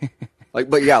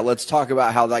 But yeah, let's talk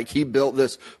about how he built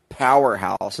this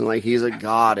powerhouse and he's a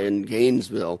god in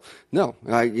Gainesville. No,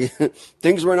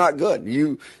 things were not good.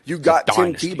 You got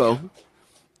Tim Tebow.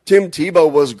 Tim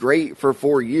Tebow was great for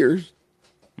 4 years.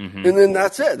 And then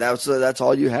that's it. That's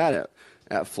all you had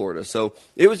at Florida. So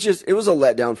it was a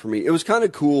letdown for me. It was kind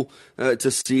of cool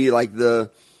to see the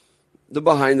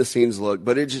behind the scenes look,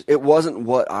 but it wasn't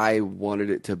what I wanted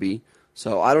it to be.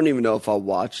 So I don't even know if I'll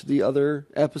watch the other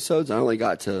episodes. I only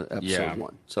got to episode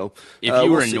 1. So if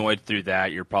you were annoyed through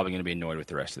that, you're probably going to be annoyed with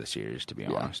the rest of the series, to be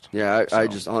honest. Yeah, I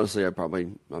just honestly, I'm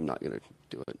not going to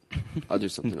do it. I'll do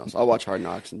something else. I'll watch Hard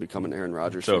Knocks and become an Aaron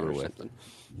Rodgers fan or something.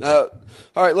 All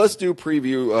right, let's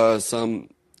preview some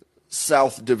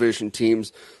South Division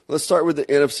teams. Let's start with the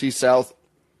NFC South.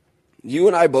 You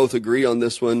and I both agree on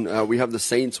this one. We have the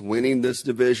Saints winning this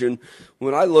division.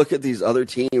 When I look at these other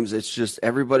teams, it's just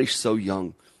everybody's so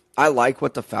young. I like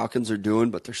what the Falcons are doing,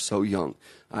 but they're so young.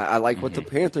 I like what the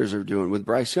Panthers are doing with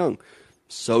Bryce Young.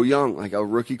 So young, like a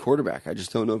rookie quarterback. I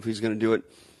just don't know if he's going to do it.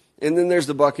 And then there's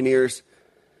the Buccaneers.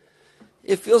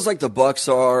 It feels like the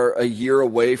Bucs are a year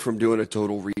away from doing a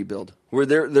total rebuild, where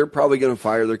they're probably going to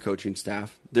fire their coaching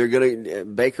staff.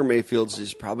 Baker Mayfield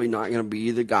is probably not going to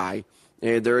be the guy,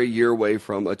 and they're a year away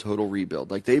from a total rebuild.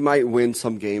 They might win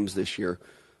some games this year,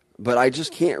 but I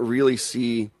just can't really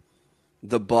see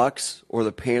the Bucs or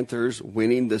the Panthers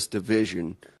winning this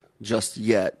division just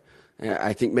yet.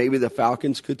 I think maybe the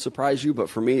Falcons could surprise you, but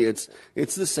for me, it's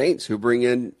the Saints who bring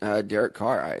in Derek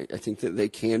Carr. I think that they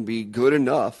can be good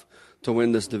enough to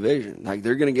win this division.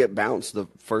 They're going to get bounced the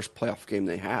first playoff game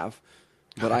they have,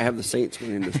 but I have the Saints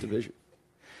winning this division.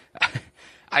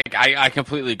 I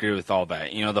completely agree with all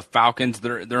that. The Falcons,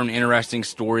 they're an interesting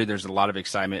story. There's a lot of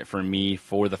excitement for me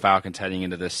for the Falcons heading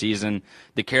into this season.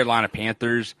 The Carolina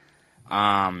Panthers,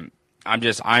 I'm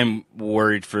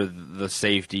worried for the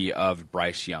safety of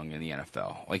Bryce Young in the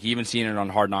NFL. Even seeing it on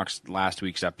Hard Knocks last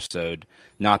week's episode,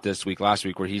 not this week, last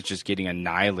week, where he's just getting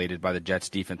annihilated by the Jets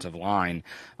defensive line.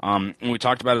 And we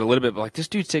talked about it a little bit, but this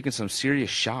dude's taking some serious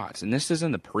shots, and this is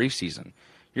in the preseason.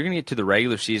 You're going to get to the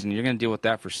regular season, you're going to deal with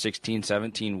that for 16,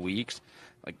 17 weeks.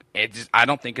 I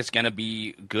don't think it's going to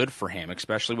be good for him,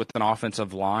 especially with an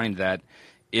offensive line that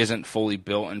isn't fully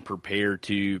built and prepared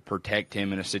to protect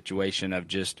him in a situation of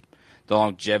just the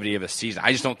longevity of a season.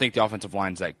 I just don't think the offensive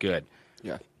line's that good.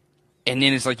 Yeah. And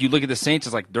then it's you look at the Saints,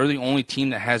 it's they're the only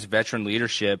team that has veteran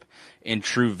leadership and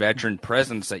true veteran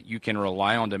presence that you can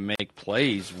rely on to make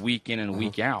plays week in and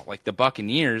week out. The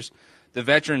Buccaneers, the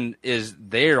veteran is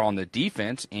there on the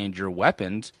defense and your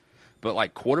weapons,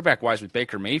 but quarterback-wise with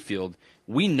Baker Mayfield,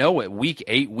 we know at week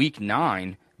 8, week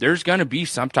 9, there's going to be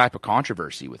some type of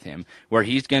controversy with him where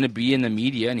he's going to be in the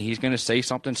media and he's going to say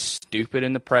something stupid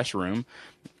in the press room,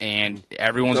 and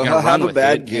everyone's going to run with a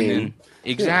bad it. game.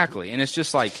 Exactly. And it's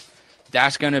just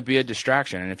that's going to be a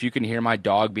distraction. And if you can hear my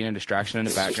dog being a distraction in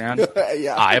the background,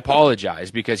 Yeah. I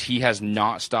apologize because he has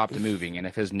not stopped moving. And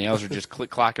if his nails are just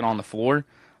click-clacking on the floor,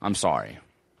 I'm sorry.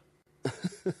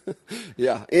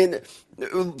 Yeah, and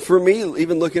for me,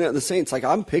 even looking at the Saints, like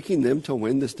I'm picking them to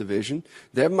win this division.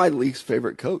 They have my least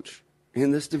favorite coach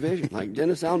in this division. Like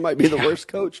Dennis Allen might be the worst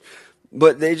coach,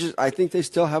 but I think they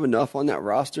still have enough on that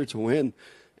roster to win.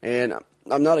 And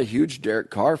I'm not a huge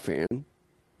Derek Carr fan,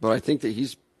 but I think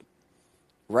that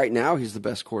right now he's the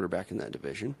best quarterback in that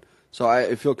division. So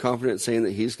I feel confident saying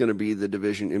that he's going to be the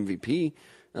division MVP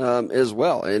as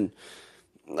well. And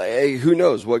who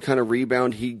knows what kind of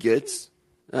rebound he gets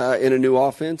in a new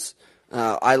offense.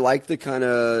 I like the kind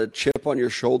of chip on your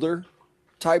shoulder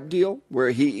type deal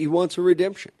where he wants a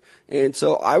redemption. And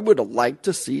so I would like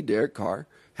to see Derek Carr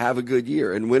have a good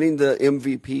year. And winning the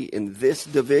MVP in this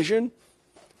division,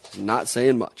 not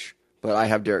saying much, but I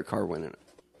have Derek Carr winning it.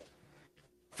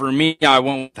 For me, I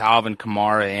went with Alvin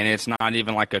Kamara, and it's not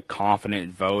even like a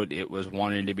confident vote. It was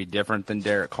wanting to be different than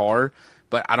Derek Carr,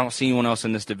 but I don't see anyone else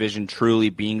in this division truly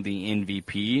being the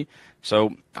MVP.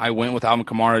 So I went with Alvin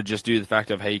Kamara just due to the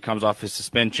fact of, hey, he comes off his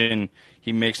suspension,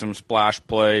 he makes some splash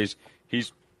plays,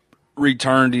 he's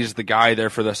returned, he's the guy there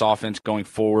for this offense going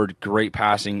forward, great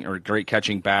passing or great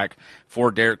catching back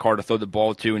for Derek Carr to throw the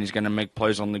ball to, and he's going to make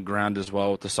plays on the ground as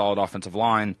well with the solid offensive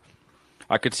line.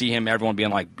 I could see everyone being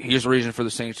like, here's the reason for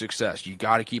the Saints' success. You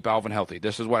got to keep Alvin healthy.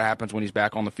 This is what happens when he's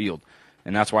back on the field.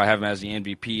 And that's why I have him as the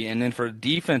MVP. And then for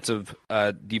defensive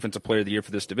player of the year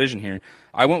for this division here,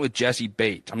 I went with Jesse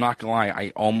Bates. I'm not going to lie.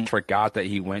 I almost forgot that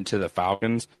he went to the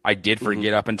Falcons. I did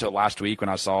forget up until last week when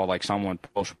I saw like someone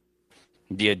post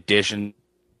the addition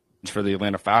for the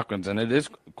Atlanta Falcons, and it is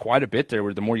quite a bit there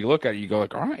where the more you look at it, you go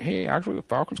like, all right, hey, actually the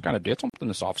Falcons kind of did something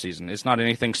this offseason. It's not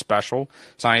anything special.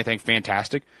 It's not anything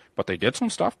fantastic, but they did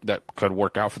some stuff that could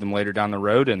work out for them later down the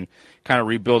road and kind of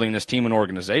rebuilding this team and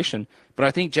organization. But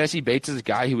I think Jesse Bates is a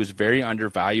guy who was very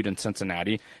undervalued in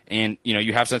Cincinnati, and,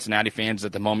 you have Cincinnati fans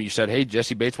at the moment you said, hey,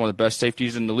 Jesse Bates, one of the best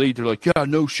safeties in the league. They're like, yeah,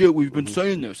 no shit, we've been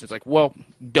saying this. It's like, well,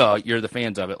 duh, you're the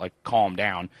fans of it. Like, calm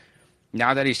down.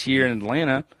 Now that he's here in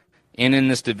Atlanta and in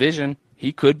this division,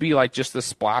 he could be like just the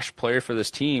splash player for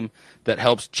this team that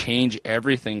helps change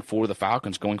everything for the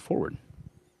Falcons going forward.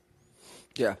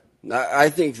 Yeah, I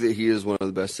think that he is one of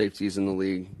the best safeties in the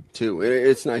league too.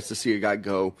 It's nice to see a guy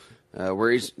go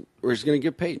where he's going to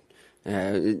get paid.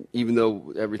 Even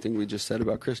though everything we just said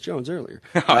about Chris Jones earlier.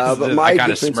 But I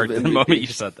kind of smirked the moment you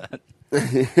said that.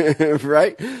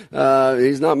 Right?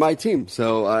 He's not my team,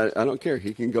 so I don't care.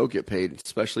 He can go get paid,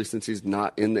 especially since he's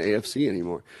not in the AFC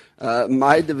anymore.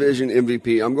 My division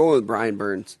MVP, I'm going with Brian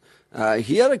Burns.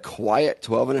 He had a quiet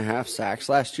 12.5 sacks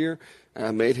last year,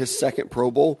 made his second Pro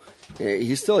Bowl.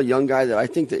 He's still a young guy that I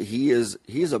think that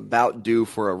he's about due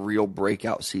for a real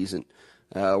breakout season.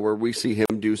 Where we see him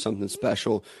do something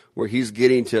special, where he's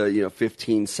getting to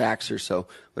 15 sacks or so.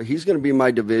 But he's going to be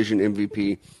my division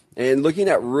MVP. And looking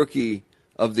at Rookie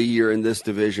of the Year in this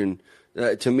division,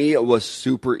 to me it was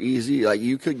super easy. Like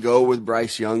you could go with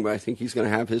Bryce Young, but I think he's going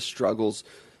to have his struggles.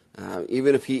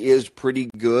 Even if he is pretty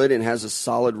good and has a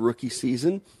solid rookie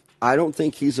season, I don't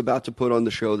think he's about to put on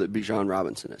the show that Bijan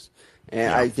Robinson is.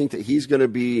 And I think that he's going to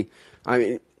be.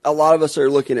 A lot of us are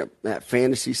looking at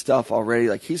fantasy stuff already.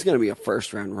 Like he's going to be a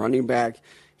first-round running back.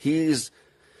 He's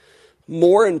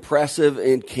more impressive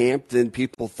in camp than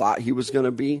people thought he was going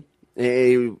to be.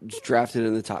 He was drafted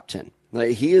in the top 10.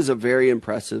 Like he is a very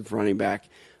impressive running back.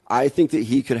 I think that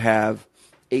he could have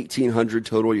 1,800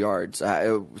 total yards.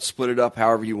 Split it up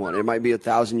however you want. It might be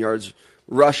 1,000 yards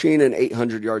rushing and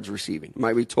 800 yards receiving. It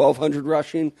might be 1,200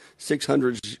 rushing,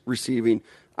 600 receiving.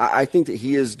 I think that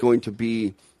he is going to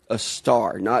be a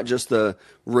star, not just the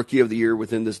rookie of the year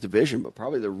within this division, but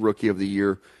probably the rookie of the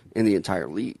year in the entire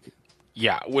league.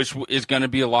 Yeah, which is going to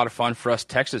be a lot of fun for us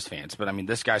Texas fans. But,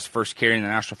 this guy's first carry in the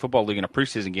National Football League in a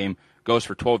preseason game goes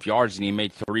for 12 yards, and he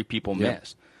made 3 people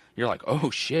miss. You're like, oh,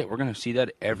 shit, we're going to see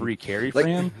that every carry for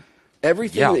him?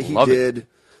 Everything that he did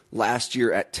last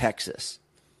year at Texas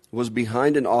was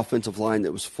behind an offensive line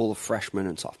that was full of freshmen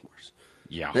and sophomores.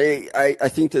 Yeah. I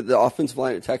think that the offensive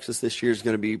line at Texas this year is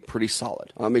going to be pretty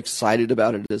solid. I'm excited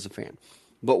about it as a fan.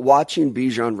 But watching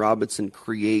Bijan Robinson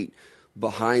create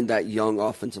behind that young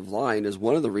offensive line is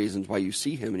one of the reasons why you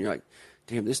see him and you're like,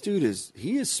 damn, this dude is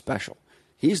special.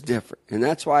 He's different. And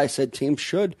that's why I said teams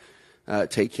should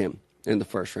take him in the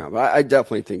first round. But I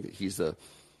definitely think that he's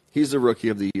the rookie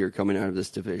of the year coming out of this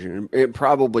division, and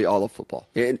probably all of football.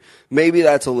 And maybe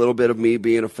that's a little bit of me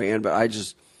being a fan, but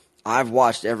I've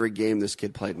watched every game this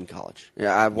kid played in college.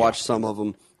 Yeah, I've watched some of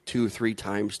them 2-3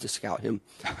 times to scout him.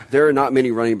 There are not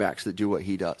many running backs that do what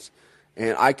he does.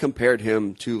 And I compared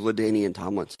him to LaDainian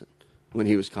Tomlinson when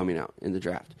he was coming out in the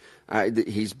draft.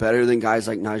 He's better than guys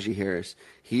like Najee Harris.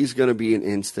 He's going to be an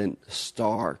instant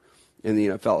star in the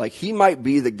NFL. Like, he might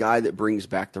be the guy that brings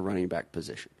back the running back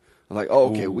position. I'm like, oh,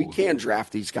 okay, we can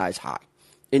draft these guys high.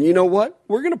 And you know what?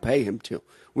 We're going to pay him too.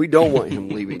 We don't want him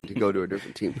leaving to go to a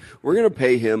different team. We're going to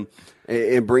pay him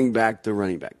and bring back the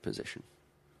running back position.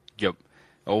 Yep.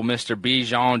 Old Mr.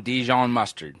 Dijon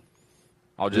Mustard.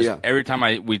 Every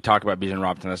time we talk about Bijan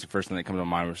Robinson, that's the first thing that comes to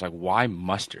mind. We're just like, why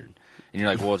mustard? And you're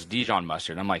like, well, it's Dijon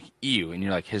mustard. I'm like, ew. And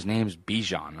you're like, his name's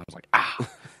Bijan. I was like,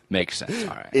 makes sense.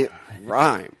 All right. It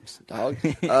rhymes, dog.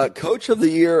 Coach of the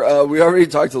year, we already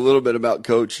talked a little bit about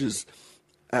coaches.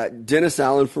 Dennis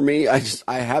Allen, for me,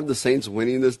 I have the Saints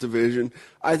winning this division.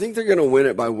 I think they're going to win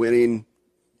it by winning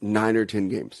 9 or 10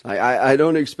 games. I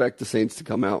don't expect the Saints to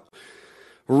come out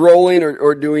rolling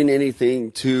or doing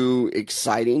anything too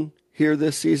exciting here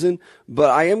this season, but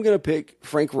I am going to pick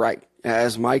Frank Reich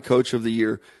as my coach of the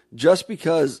year just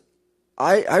because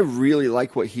I really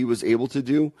like what he was able to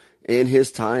do in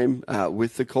his time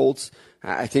with the Colts.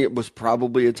 I think it was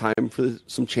probably a time for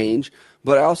some change,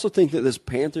 but I also think that this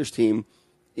Panthers team,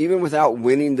 even without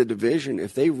winning the division,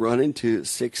 if they run into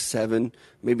 6, 7,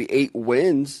 maybe 8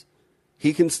 wins,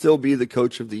 he can still be the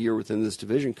coach of the year within this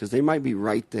division because they might be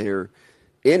right there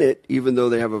in it, even though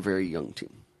they have a very young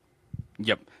team.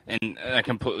 Yep, and I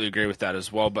completely agree with that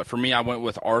as well. But for me, I went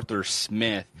with Arthur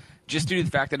Smith, just due to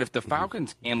the fact that if the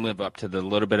Falcons can live up to the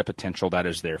little bit of potential that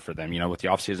is there for them, with the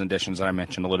offseason additions that I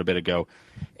mentioned a little bit ago,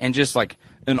 and just like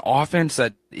an offense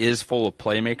that is full of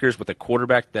playmakers with a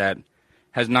quarterback that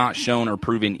has not shown or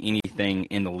proven anything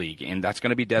in the league. And that's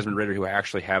going to be Desmond Ridder, who I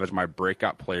actually have as my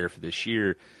breakout player for this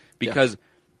year because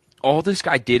all this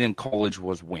guy did in college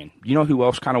was win. You know who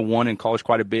else kind of won in college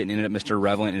quite a bit and ended up Mr.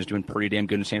 Irrelevant and is doing pretty damn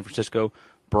good in San Francisco?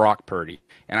 Brock Purdy.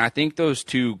 And I think those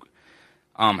two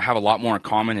have a lot more in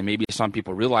common than maybe some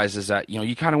people realize is that,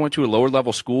 you kind of went to a lower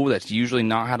level school that's usually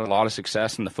not had a lot of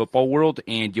success in the football world,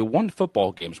 and you won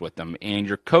football games with them, and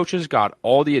your coaches got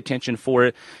all the attention for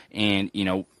it. And,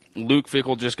 Luke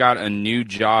Fickell just got a new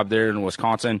job there in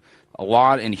Wisconsin. A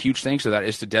lot and huge thanks to that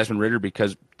is to Desmond Ridder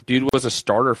because dude was a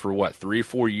starter for 3 or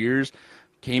 4 years,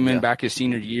 came in back his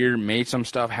senior year, made some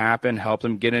stuff happen, helped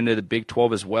him get into the Big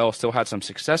 12 as well, still had some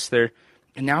success there.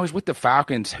 And now he's with the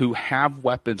Falcons who have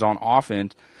weapons on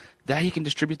offense that he can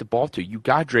distribute the ball to. You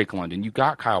got Drake London, you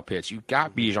got Kyle Pitts, you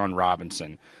got Bijan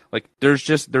Robinson. Like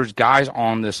there's guys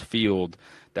on this field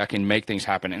that can make things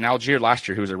happen. And Algier last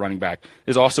year, who was a running back,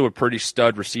 is also a pretty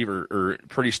stud receiver or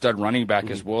pretty stud running back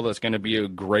as well. That's going to be a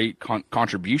great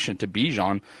contribution to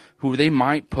Bijan, who they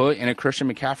might put in a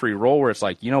Christian McCaffrey role where it's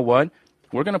like, you know what?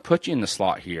 We're going to put you in the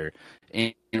slot here,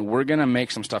 and we're going to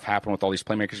make some stuff happen with all these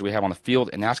playmakers we have on the field,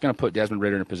 and that's going to put Desmond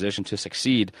Ridder in a position to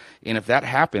succeed. And if that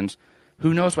happens,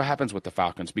 who knows what happens with the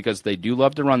Falcons, because they do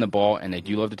love to run the ball and they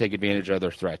do love to take advantage of their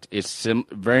threats. It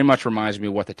very much reminds me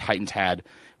of what the Titans had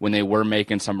when they were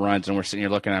making some runs, and we're sitting here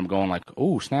looking at them going like,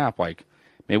 oh, snap, like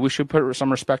maybe we should put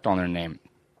some respect on their name.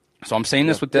 So I'm saying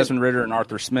this with Desmond Ridder and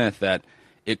Arthur Smith that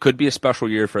it could be a special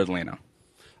year for Atlanta.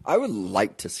 I would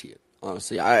like to see it,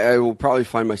 honestly. I will probably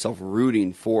find myself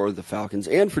rooting for the Falcons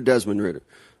and for Desmond Ridder.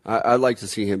 I'd like to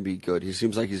see him be good. He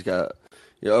seems like he's got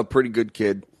a pretty good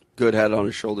kid, good head on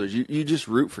his shoulders. You just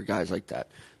root for guys like that.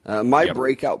 My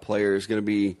breakout player is going to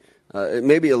be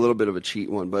maybe a little bit of a cheat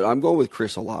one, but I'm going with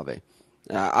Chris Olave.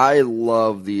 I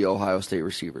love the Ohio State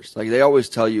receivers. Like they always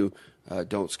tell you,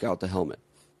 don't scout the helmet.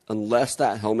 Unless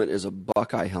that helmet is a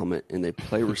Buckeye helmet and they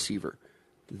play receiver,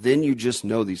 then you just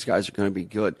know these guys are going to be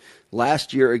good.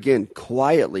 Last year, again,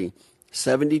 quietly,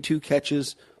 72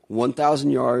 catches, 1,000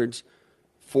 yards,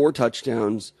 4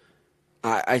 touchdowns.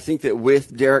 I think that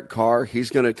with Derek Carr, he's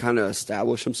going to kind of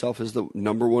establish himself as the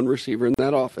number one receiver in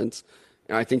that offense.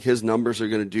 And I think his numbers are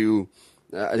going to do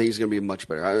I think he's going to be much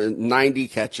better. 90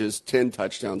 catches, 10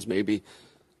 touchdowns maybe.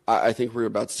 I think we're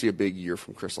about to see a big year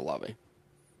from Chris Olave.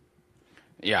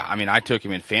 Yeah, I mean, I took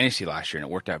him in fantasy last year, and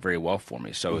it worked out very well for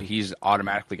me. So he's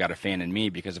automatically got a fan in me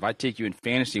because if I take you in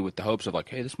fantasy with the hopes of like,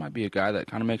 hey, this might be a guy that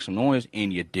kind of makes some noise,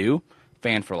 and you do,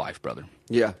 fan for life, brother.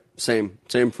 Yeah, same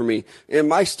for me. And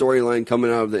my storyline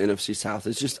coming out of the NFC South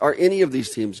is just, are any of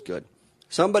these teams good?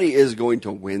 Somebody is going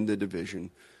to win the division.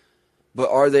 But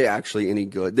are they actually any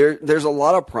good? There's a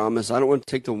lot of promise. I don't want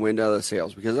to take the wind out of the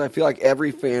sails because I feel like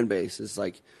every fan base is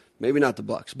like, maybe not the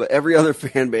Bucs, but every other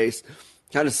fan base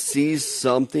kind of sees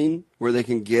something where they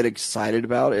can get excited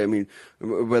about it. I mean,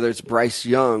 whether it's Bryce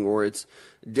Young or it's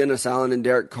Dennis Allen and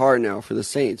Derek Carr now for the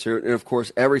Saints, and of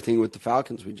course everything with the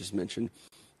Falcons we just mentioned.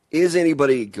 Is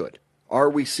anybody good? Are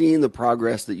we seeing the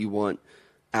progress that you want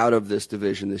out of this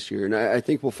division this year? And I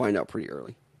think we'll find out pretty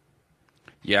early.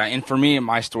 Yeah, and for me,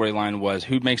 my storyline was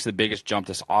who makes the biggest jump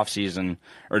this offseason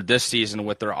or this season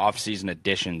with their offseason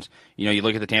additions. You know, you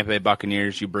look at the Tampa Bay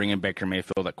Buccaneers, you bring in Baker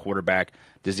Mayfield at quarterback.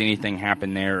 Does anything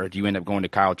happen there, or do you end up going to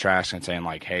Kyle Trask and saying,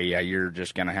 like, hey, yeah, you're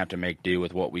just going to have to make do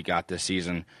with what we got this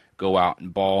season, go out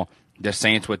and ball? The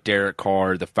Saints with Derek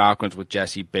Carr, the Falcons with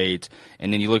Jesse Bates,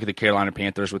 and then you look at the Carolina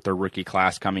Panthers with their rookie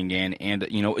class coming in, and,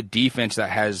 you know, a defense that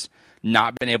has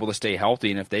not been able to stay healthy,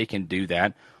 and if they can do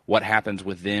that, what happens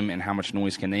with them and how much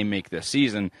noise can they make this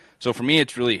season. So for me,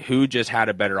 it's really who just had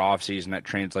a better offseason that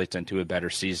translates into a better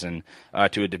season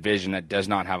to a division that does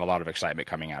not have a lot of excitement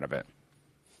coming out of it.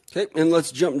 Okay, and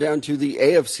let's jump down to the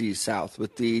AFC South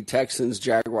with the Texans,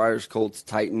 Jaguars, Colts,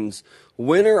 Titans.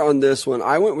 Winner on this one,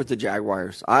 I went with the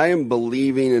Jaguars. I am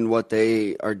believing in what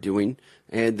they are doing,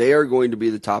 and they are going to be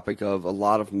the topic of a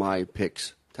lot of my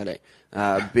picks today.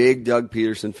 Big Doug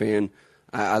Peterson fan.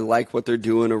 I like what they're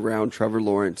doing around Trevor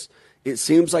Lawrence. It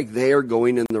seems like they are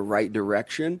going in the right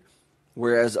direction,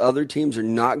 whereas other teams are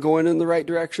not going in the right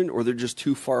direction, or they're just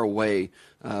too far away,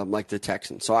 like the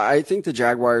Texans. So I think the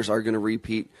Jaguars are going to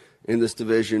repeat in this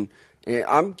division, and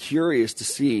I'm curious to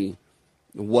see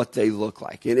what they look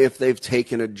like and if they've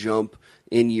taken a jump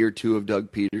in year 2 of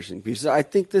Doug Peterson. Because I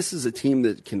think this is a team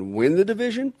that can win the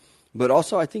division, but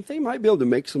also I think they might be able to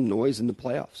make some noise in the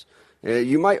playoffs.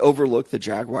 You might overlook the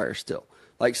Jaguars still.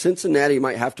 Like Cincinnati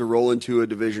might have to roll into a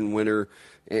division winner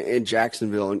in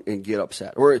Jacksonville and get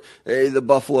upset. Or the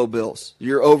Buffalo Bills.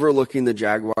 You're overlooking the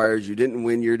Jaguars. You didn't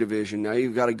win your division. Now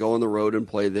you've got to go on the road and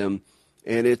play them.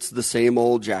 And it's the same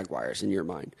old Jaguars in your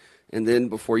mind. And then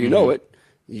before you know it,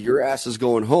 your ass is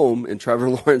going home, and Trevor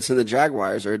Lawrence and the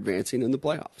Jaguars are advancing in the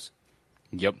playoffs.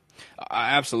 Yep.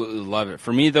 I absolutely love it.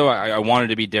 For me, though, I wanted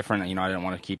to be different. You know, I didn't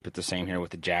want to keep it the same here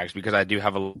with the Jags because I do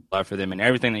have a love for them. And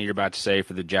everything that you're about to say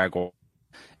for the Jaguars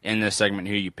in this segment,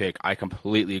 who you pick, I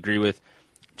completely agree with.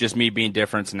 Just me being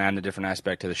different and adding a different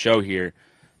aspect to the show here.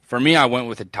 For me, I went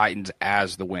with the Titans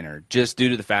as the winner, just due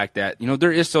to the fact that, you know,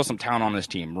 there is still some talent on this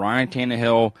team. Ryan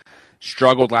Tannehill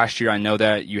struggled last year. I know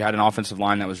that. You had an offensive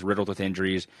line that was riddled with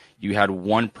injuries. You had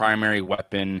one primary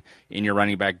weapon in your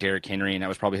running back, Derrick Henry, and that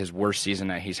was probably his worst season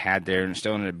that he's had there, and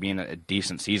still ended up being a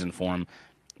decent season for him.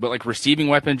 But, like, receiving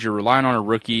weapons, you're relying on a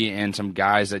rookie and some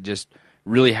guys that just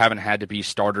really haven't had to be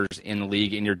starters in the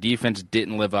league, and your defense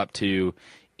didn't live up to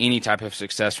any type of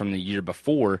success from the year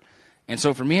before. And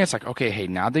so for me, it's like, okay, hey,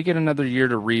 now they get another year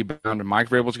to rebound, and Mike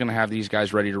Vrabel's going to have these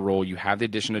guys ready to roll. You have the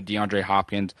addition of DeAndre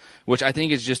Hopkins, which I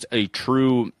think is just a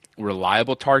true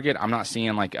reliable target. I'm not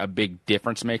seeing like a big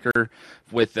difference maker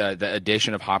with the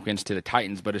addition of Hopkins to the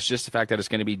Titans, but it's just the fact that it's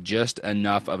going to be just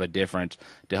enough of a difference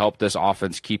to help this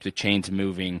offense keep the chains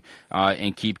moving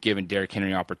and keep giving Derrick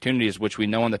Henry opportunities, which we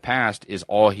know in the past is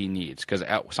all he needs. Because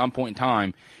at some point in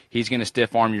time, he's going to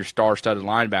stiff arm your star-studded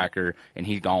linebacker, and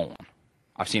he's gone.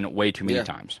 I've seen it way too many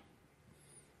times.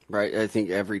 Right. I think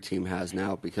every team has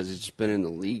now because it's been in the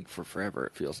league for forever,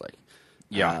 it feels like.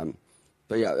 Yeah.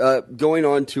 Going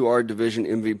on to our division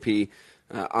MVP,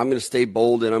 I'm going to stay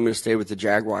bold, and I'm going to stay with the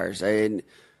Jaguars. And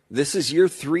this is year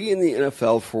 3 in the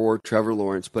NFL for Trevor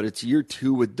Lawrence, but it's year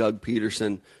 2 with Doug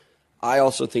Peterson. I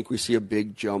also think we see a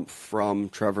big jump from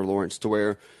Trevor Lawrence to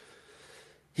where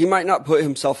he might not put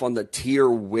himself on the tier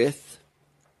with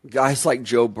guys like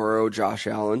Joe Burrow, Josh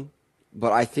Allen,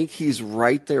 but I think he's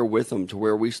right there with them to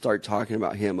where we start talking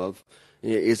about him of,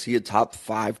 is he a top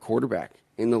 5 quarterback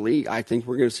in the league? I think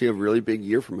we're going to see a really big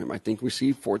year from him. I think we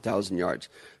see 4,000 yards.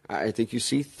 I think you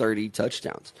see 30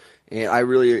 touchdowns. And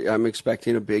I'm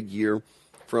expecting a big year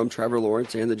from Trevor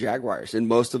Lawrence and the Jaguars. And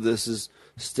most of this is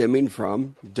stemming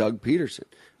from Doug Peterson.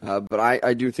 But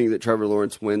I do think that Trevor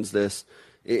Lawrence wins this.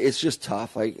 It's just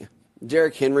tough. Like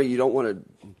Derrick Henry, you don't want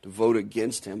to vote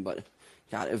against him, but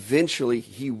God, eventually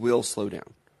he will slow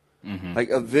down. Mm-hmm. Like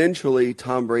eventually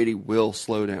Tom Brady will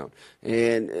slow down.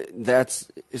 And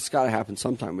it's got to happen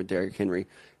sometime with Derrick Henry.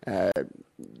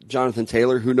 Jonathan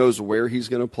Taylor, who knows where he's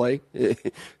going to play?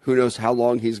 Who knows how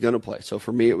long he's going to play? So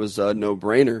for me, it was a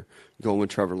no-brainer going with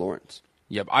Trevor Lawrence.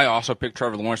 Yep, I also picked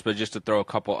Trevor Lawrence, but just to throw a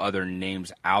couple other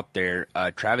names out there,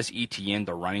 Travis Etienne,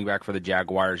 the running back for the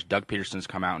Jaguars. Doug Peterson's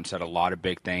come out and said a lot of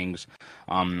big things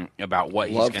about what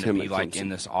he's going to be like in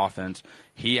this offense.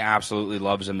 He absolutely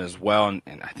loves him as well, and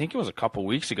I think it was a couple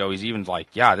weeks ago, he's even like,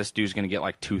 yeah, this dude's going to get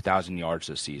like 2,000 yards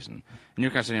this season. And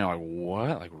you're kind of sitting there like,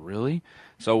 what? Like, really?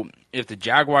 So if the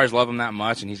Jaguars love him that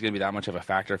much and he's going to be that much of a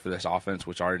factor for this offense,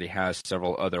 which already has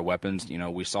several other weapons, you know,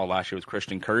 we saw last year with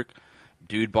Christian Kirk,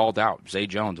 dude balled out. Zay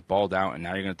Jones balled out, and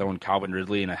now you're going to throw in Calvin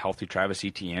Ridley and a healthy Travis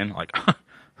Etienne. Like,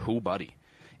 who, buddy?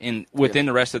 And within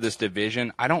the rest of this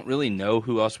division, I don't really know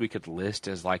who else we could list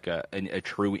as like a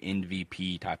true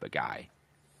MVP type of guy.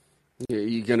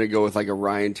 You're going to go with like a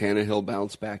Ryan Tannehill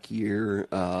bounce back year.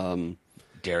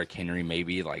 Derrick Henry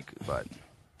maybe, but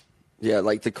yeah,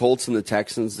 like the Colts and the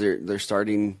Texans, they're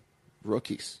starting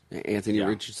rookies, Anthony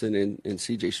Richardson and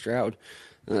C.J. Stroud.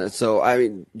 So I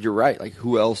mean, you're right. Like,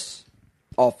 who else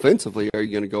offensively are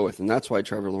you going to go with? And that's why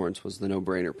Trevor Lawrence was the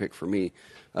no-brainer pick for me.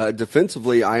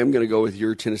 Defensively, I am going to go with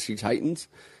your Tennessee Titans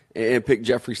and pick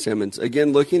Jeffrey Simmons.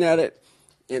 Again, looking at it,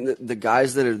 and the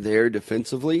guys that are there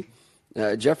defensively,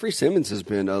 Jeffrey Simmons has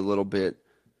been a little bit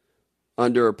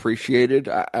underappreciated.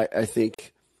 I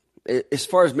think as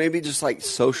far as maybe just like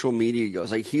social media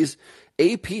goes, like he's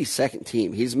AP's second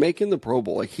team. He's making the Pro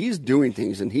Bowl. Like, he's doing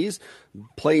things, and he's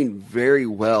playing very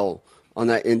well on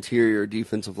that interior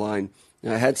defensive line.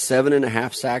 I had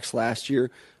 7.5 sacks last year.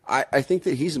 I think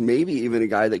that he's maybe even a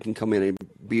guy that can come in and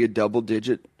be a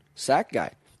double-digit sack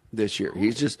guy this year.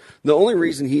 He's just the only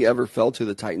reason he ever fell to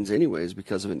the Titans anyway is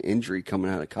because of an injury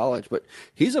coming out of college. But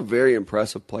he's a very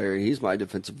impressive player, and he's my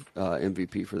defensive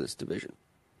MVP for this division.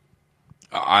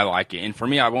 I like it. And for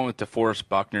me, I went with DeForest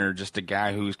Buckner, just a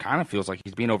guy who kind of feels like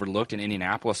he's being overlooked in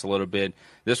Indianapolis a little bit.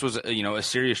 This was, a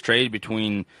serious trade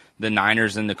between the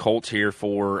Niners and the Colts here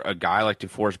for a guy like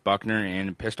DeForest Buckner, and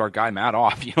it pissed our guy Matt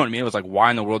off. You know what I mean? It was like, why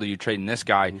in the world are you trading this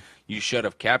guy? You should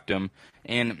have kept him.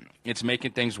 And it's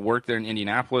making things work there in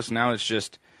Indianapolis. Now it's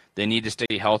just they need to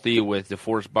stay healthy with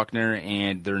DeForest Buckner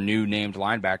and their new named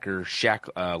linebacker, Shaq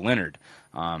Leonard,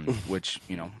 which,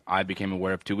 I became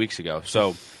aware of 2 weeks ago.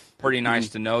 So pretty nice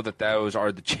to know that those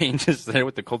are the changes there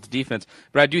with the Colts defense.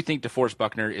 But I do think DeForest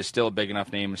Buckner is still a big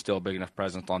enough name and still a big enough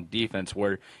presence on defense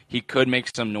where he could make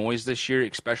some noise this year,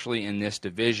 especially in this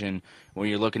division when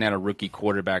you're looking at a rookie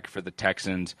quarterback for the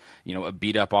Texans, a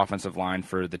beat-up offensive line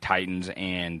for the Titans,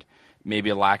 and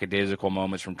maybe a lackadaisical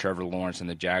moments from Trevor Lawrence and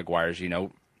the Jaguars.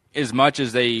 As much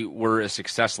as they were a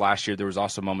success last year, there was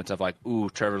also moments of like, ooh,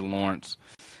 Trevor Lawrence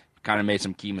kind of made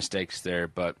some key mistakes there,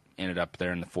 but ended up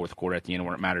there in the fourth quarter at the end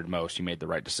where it mattered most. He made the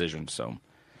right decision. So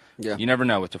yeah, you never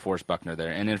know with DeForest Buckner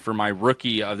there. And then for my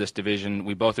rookie of this division,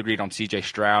 we both agreed on C.J.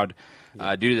 Stroud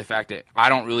due to the fact that I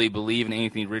don't really believe in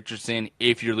Anthony Richardson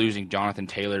if you're losing Jonathan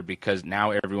Taylor, because now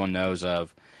everyone knows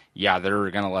of, they're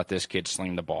going to let this kid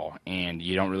sling the ball, and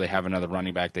you don't really have another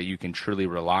running back that you can truly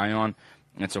rely on.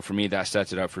 And so for me, that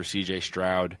sets it up for C.J.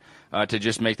 Stroud to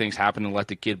just make things happen and let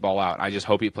the kid ball out. I just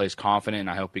hope he plays confident, and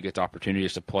I hope he gets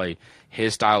opportunities to play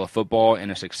his style of football in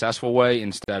a successful way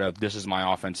instead of, this is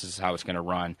my offense, this is how it's going to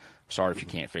run. Sorry if you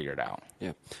can't figure it out.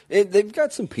 Yeah, and they've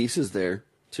got some pieces there,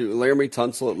 too. Laramie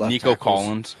Tunsil at left Nico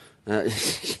tackles.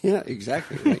 Collins. Yeah,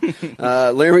 exactly.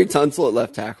 Right. Laramie Tunsil at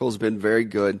left tackle has been very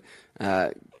good.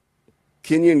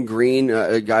 Kenyon Green,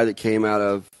 a guy that came out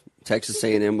of Texas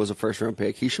A&M, was a first-round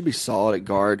pick. He should be solid at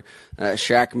guard.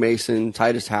 Shaq Mason,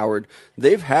 Titus Howard.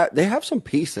 They have some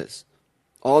pieces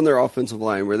on their offensive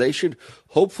line where they should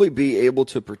hopefully be able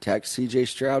to protect C.J.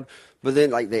 Stroud. But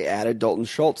then, they added Dalton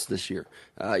Schultz this year.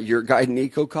 Your guy,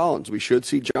 Nico Collins. We should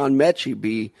see John Mechie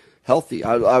be healthy.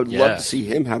 I would love to see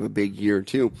him have a big year,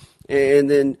 too. And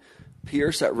then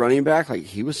Pierce at running back,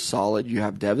 he was solid. You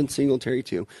have Devin Singletary,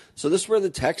 too. So this is where the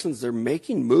Texans, they're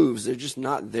making moves. They're just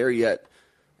not there yet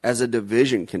as a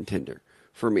division contender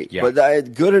for me. Yeah.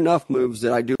 But good enough moves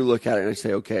that I do look at it and I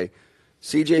say, okay,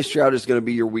 C.J. Stroud is going to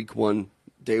be your week one,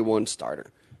 day one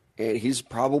starter. And he's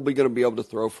probably going to be able to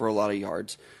throw for a lot of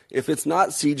yards. If it's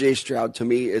not C.J. Stroud, to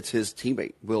me, it's his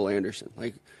teammate, Will Anderson.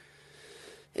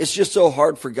 It's just so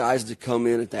hard for guys to come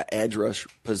in at that edge rush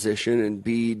position and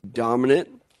be dominant.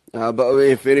 But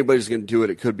if anybody's going to do it,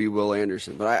 it could be Will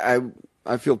Anderson. But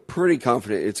I feel pretty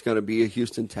confident it's going to be a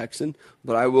Houston Texan.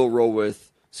 But I will roll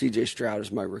with C.J. Stroud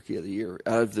as my rookie of the year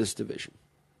out of this division.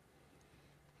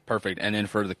 Perfect. And then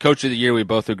for the coach of the year, we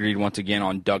both agreed once again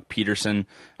on Doug Peterson.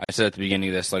 I said at the beginning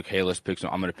of this, hey, let's pick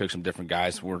I'm going to pick some different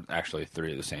guys. We're actually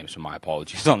three of the same, so my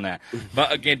apologies on that.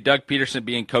 But again, Doug Peterson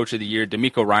being coach of the year.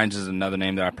 DeMeco Ryans is another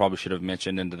name that I probably should have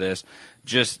mentioned into this.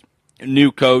 Just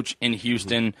new coach in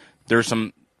Houston. There's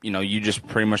some, you just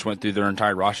pretty much went through their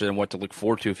entire roster and what to look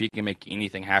forward to. If he can make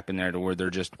anything happen there to where they're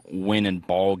just winning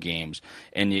ball games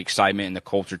and the excitement and the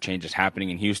culture changes happening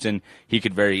in Houston, he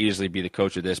could very easily be the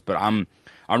coach of this. But I'm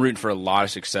rooting for a lot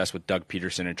of success with Doug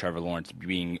Peterson and Trevor Lawrence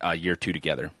being year two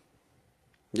together.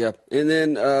 Yeah, and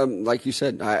then like you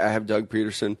said, I have Doug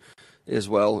Peterson as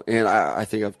well, and I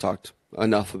think I've talked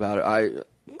enough about it.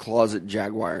 Closet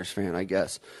Jaguars fan, I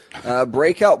guess.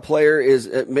 Breakout player is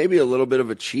maybe a little bit of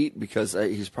a cheat because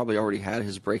he's probably already had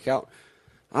his breakout.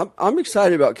 I'm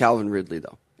excited about Calvin Ridley,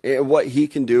 though, and what he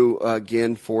can do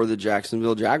again for the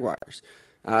Jacksonville Jaguars.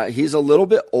 He's a little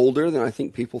bit older than I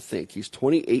think people think. He's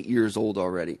 28 years old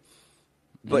already,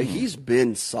 but he's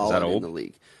been solid in the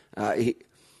league.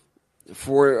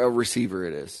 For a receiver,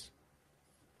 it is.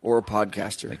 Or a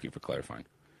podcaster. Thank you for clarifying.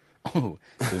 Oh,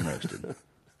 boom roasted.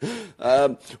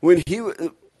 When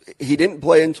he didn't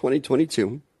play in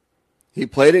 2022. He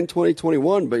played in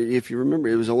 2021, but if you remember,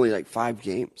 it was only like 5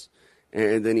 games.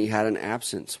 And then he had an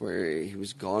absence where he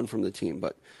was gone from the team.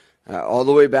 But all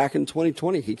the way back in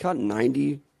 2020, he caught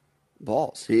 90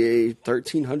 balls. He had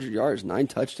 1,300 yards, 9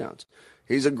 touchdowns.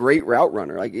 He's a great route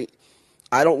runner.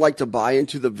 I don't like to buy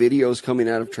into the videos coming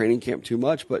out of training camp too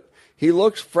much, but he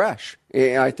looks fresh.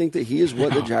 And I think that he is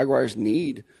what the Jaguars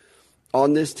need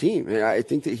on this team. And I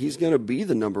think that he's going to be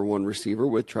the number 1 receiver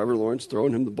with Trevor Lawrence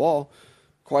throwing him the ball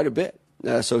quite a bit.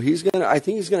 So I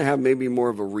think he's going to have maybe more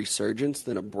of a resurgence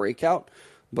than a breakout.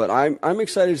 But I'm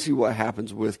excited to see what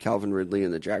happens with Calvin Ridley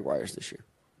and the Jaguars this year.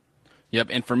 Yep,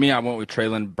 and for me, I went with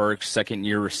Treylon Burks,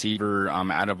 second-year receiver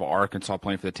out of Arkansas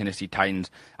playing for the Tennessee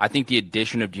Titans. I think the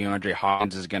addition of DeAndre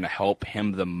Hopkins is going to help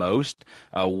him the most.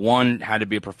 One, had to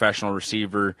be a professional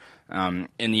receiver in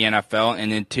the NFL,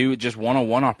 and then 2, just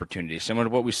one-on-one opportunities, similar to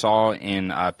what we saw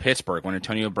in Pittsburgh when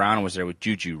Antonio Brown was there with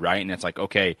Juju, right? And it's like,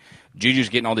 okay, Juju's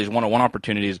getting all these one-on-one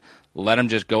opportunities. Let him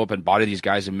just go up and body these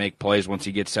guys and make plays once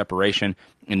he gets separation.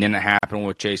 And then it happened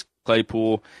with Chase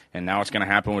Claypool, and now it's going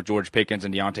to happen with George Pickens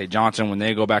and Deontay Johnson when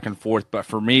they go back and forth. But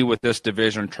for me, with this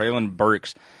division, Treylon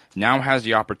Burks now has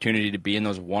the opportunity to be in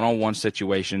those one-on-one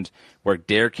situations where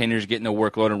Derrick Henry's getting the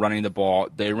workload and running the ball.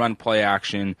 They run play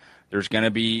action. There's going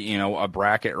to be, a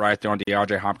bracket right there on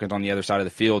DeAndre Hopkins on the other side of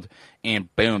the field,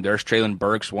 and boom, there's Treylon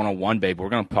Burks one-on-one, baby.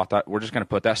 We're just going to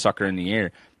put that sucker in the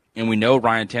air. And we know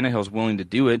Ryan Tannehill's willing to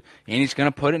do it, and he's going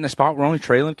to put it in a spot where only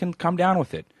Treylon can come down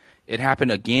with it. It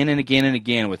happened again and again and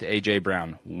again with A.J.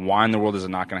 Brown. Why in the world is it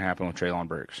not going to happen with Treylon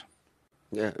Burks?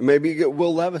 Yeah, maybe you get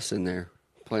Will Levis in there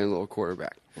playing a little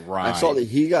quarterback. Right. I saw that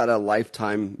he got a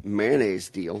lifetime mayonnaise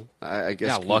deal. I guess.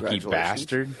 Yeah, lucky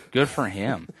bastard. Good for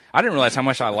him. I didn't realize how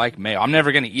much I like mayo. I'm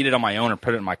never going to eat it on my own or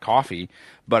put it in my coffee,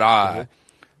 but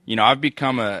I've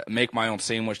become a make my own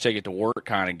sandwich, take it to work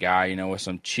kind of guy, with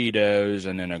some Cheetos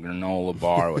and then a granola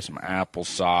bar with some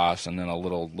applesauce and then a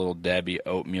little Debbie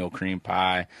oatmeal cream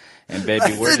pie. And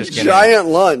baby, we're just getting giant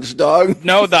lunch, dog.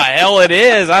 No, the hell it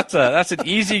is. That's an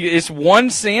easy. It's one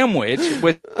sandwich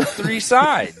with 3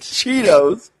 sides.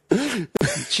 Cheetos.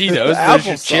 There's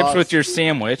your chips with your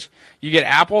sandwich. You get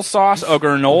applesauce, a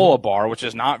granola bar, which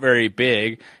is not very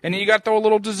big, and then you got to throw a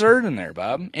little dessert in there,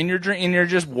 bub. And you're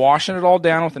just washing it all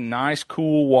down with a nice,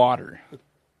 cool water.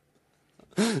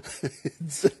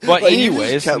 But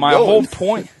anyways, my whole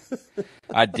point.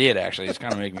 I did, actually. It's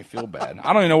kind of making me feel bad.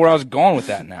 I don't even know where I was going with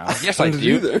that now. Yes, I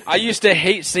do. I used to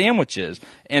hate sandwiches,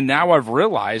 and now I've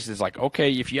realized it's like,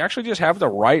 okay, if you actually just have the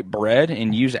right bread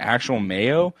and use actual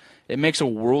mayo, it makes a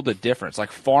world of difference.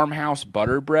 Like farmhouse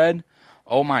butter bread.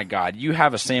 Oh, my God, you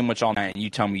have a sandwich all night and you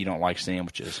tell me you don't like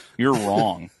sandwiches. You're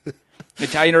wrong.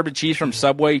 Italian urban cheese from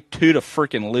Subway to the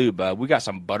freaking lube, bud. We got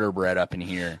some butter bread up in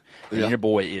here, and your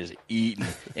boy is eating.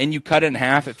 And you cut it in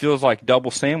half, it feels like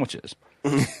double sandwiches.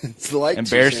 It's like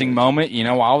embarrassing moment.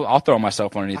 I'll throw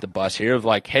myself underneath the bus here of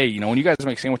like, hey, when you guys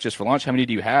make sandwiches for lunch, how many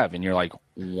do you have? And you're like,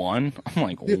 1. I'm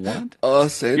like, what? A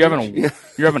sandwich?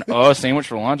 You're having a sandwich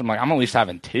for lunch? I'm like, I'm at least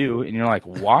having 2. And you're like,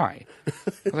 why? I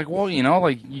was like, well,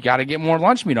 you got to get more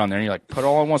lunch meat on there. And you're like, put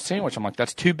all in one sandwich. I'm like,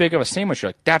 that's too big of a sandwich. You're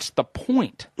like, that's the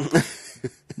point.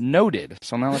 Noted.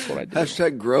 So now that's what I do.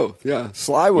 Hashtag growth. Yeah.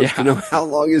 Sly wants to know, how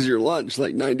long is your lunch?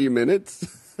 Like 90 minutes?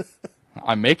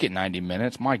 I make it 90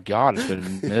 minutes. My God, it's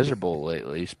been miserable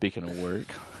lately, speaking of work.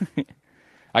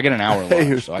 I get an hour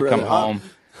lunch, so I come home.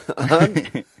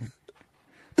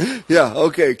 Yeah,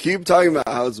 okay. Keep talking about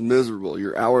how it's miserable,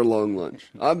 your hour-long lunch.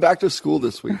 I'm back to school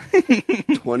this week.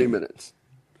 20 minutes.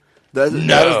 That is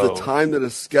the time that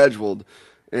is scheduled.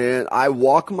 And I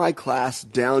walk my class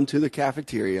down to the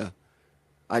cafeteria.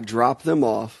 I drop them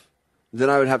off. Then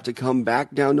I would have to come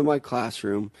back down to my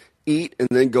classroom, eat, and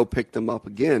then go pick them up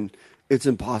again. It's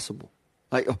impossible.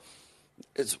 I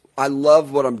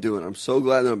love what I'm doing. I'm so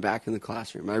glad that I'm back in the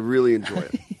classroom. I really enjoy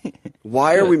it.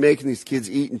 Why are we making these kids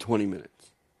eat in 20 minutes?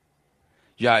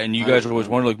 Yeah, and you guys are always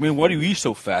wondering, like, man, why do you eat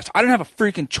so fast? I didn't have a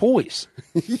freaking choice.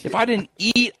 If I didn't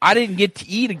eat, I didn't get to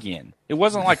eat again. It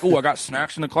wasn't like, I got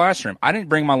snacks in the classroom. I didn't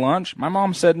bring my lunch. My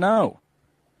mom said no.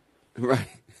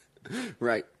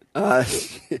 Right.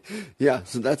 Yeah,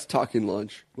 so that's Talking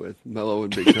Lunch with Mello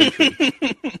and Big Country.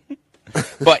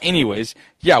 But anyways,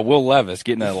 Will Levis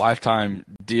getting a lifetime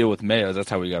deal with Mayo. That's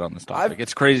how we got on this topic.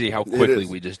 It's crazy how quickly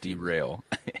we just derail.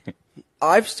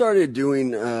 I've started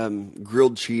doing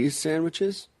grilled cheese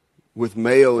sandwiches with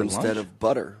mayo instead of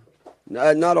butter.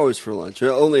 Not always for lunch.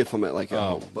 Only if I'm at at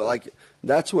home. But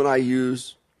that's when I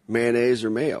use mayonnaise or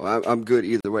mayo. I'm good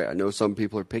either way. I know some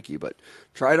people are picky, but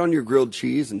try it on your grilled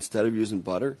cheese instead of using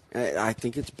butter. I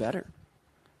think it's better.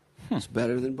 It's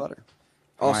better than butter.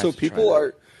 Also, people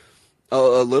are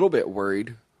a little bit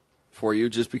worried for you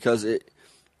just because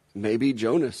maybe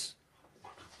Jonas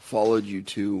followed you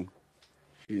to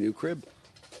your new crib.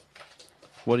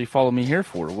 What do you follow me here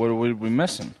for? What are we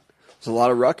missing? There's a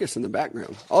lot of ruckus in the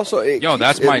background. Also,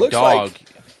 that's my dog.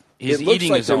 He's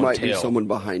eating his own tail. It looks like there might be someone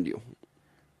behind you.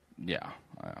 Yeah,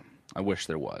 I wish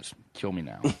there was. Kill me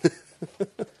now.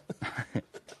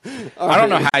 I don't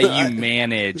know how you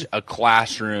manage a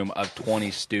classroom of 20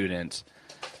 students.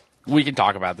 We can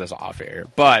talk about this off air,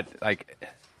 but with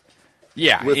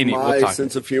my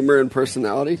sense of humor and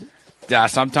personality. Yeah,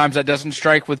 sometimes that doesn't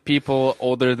strike with people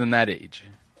older than that age,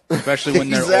 especially when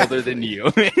they're older than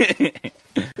you.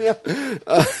 Yeah.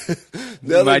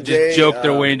 They might just joke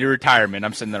their way into retirement.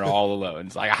 I'm sitting there all alone.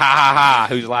 It's like, ha ha ha,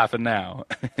 who's laughing now?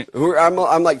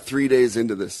 I'm like 3 days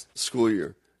into this school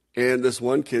year, and this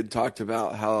one kid talked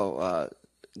about how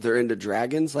they're into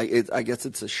dragons. I guess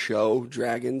it's a show,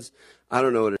 dragons. I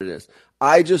don't know what it is.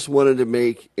 I just wanted to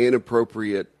make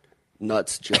inappropriate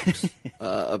nuts jokes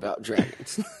about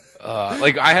dragons.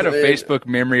 I had a Facebook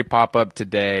memory pop up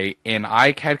today, and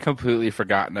I had completely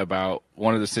forgotten about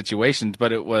one of the situations,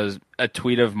 but it was a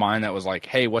tweet of mine that was like,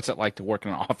 hey, what's it like to work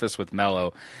in an office with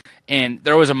Mello? And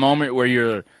there was a moment where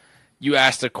you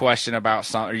asked a question about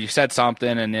something, or you said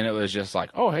something, and then it was just like,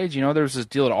 oh, hey, do you know there was this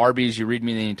deal at Arby's? You read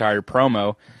me the entire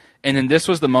promo. And then this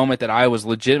was the moment that I was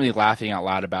legitimately laughing out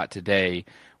loud about today,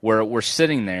 where we're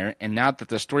sitting there, and now that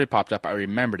the story popped up, I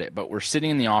remembered it. But we're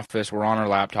sitting in the office, we're on our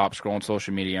laptop, scrolling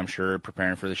social media, I'm sure,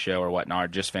 preparing for the show or whatnot. I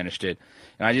just finished it.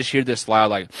 And I just hear this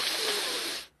loud, like,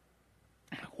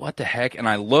 what the heck? And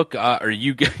I look up, or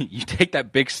you take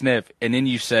that big sniff, and then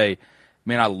you say,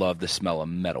 man, I love the smell of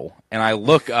metal. And I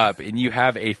look up, and you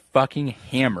have a fucking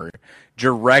hammer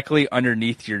directly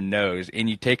underneath your nose, and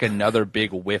you take another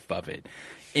big whiff of it.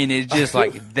 And it's just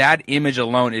like that image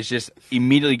alone is just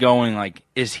immediately going like,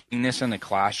 is he this in a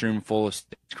classroom full of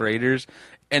sixth graders?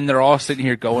 And they're all sitting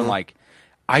here going like,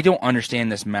 I don't understand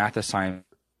this math assignment.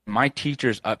 My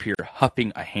teacher's up here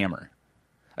huffing a hammer.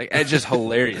 Like, it's just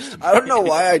hilarious to me. I don't know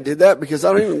why I did that because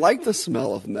I don't even like the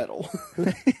smell of metal.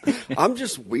 I'm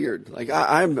just weird. Like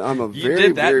I'm a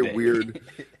very, very weird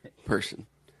person.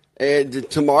 And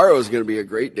tomorrow is going to be a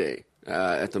great day.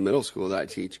 At the middle school that I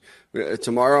teach.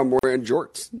 Tomorrow I'm wearing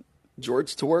jorts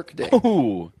to work day.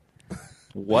 Oh,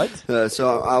 what?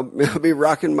 So I'll be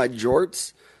rocking my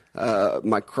jorts,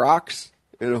 my Crocs,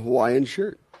 and a Hawaiian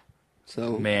shirt.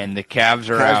 So man, the calves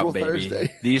are out, baby.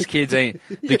 Thursday. These kids ain't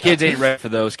ready for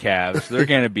those calves. They're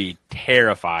gonna be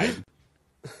terrified.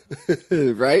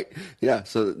 Right? Yeah,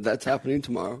 so that's happening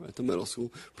tomorrow at the middle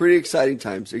school. Pretty exciting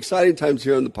times. Exciting times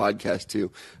here on the podcast,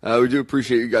 too. We do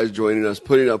appreciate you guys joining us,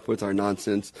 putting up with our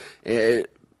nonsense, and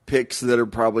picks that are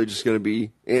probably just going to be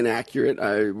inaccurate.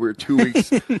 We're 2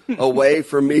 weeks away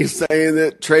from me saying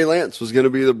that Trey Lance was going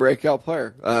to be the breakout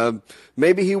player.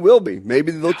 Maybe he will be.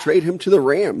 Maybe they'll trade him to the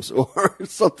Rams or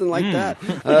something like that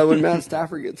when Matt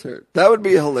Stafford gets hurt. That would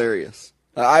be hilarious.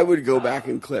 I would go back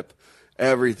and clip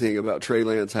everything about Trey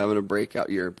Lance having a breakout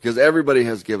year because everybody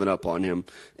has given up on him,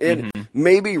 and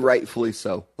maybe rightfully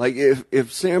so. Like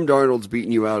if Sam Darnold's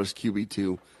beating you out as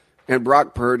QB2 and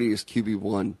Brock Purdy is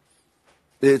QB1,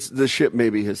 the ship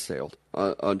maybe has sailed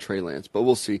on Trey Lance, but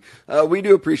we'll see. We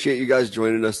do appreciate you guys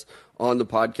joining us on the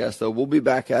podcast, though. We'll be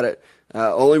back at it.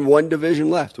 Only one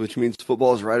division left, which means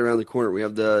football is right around the corner. We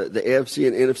have the AFC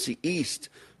and NFC East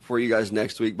for you guys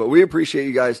next week, but we appreciate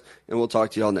you guys, and we'll talk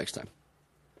to you all next time.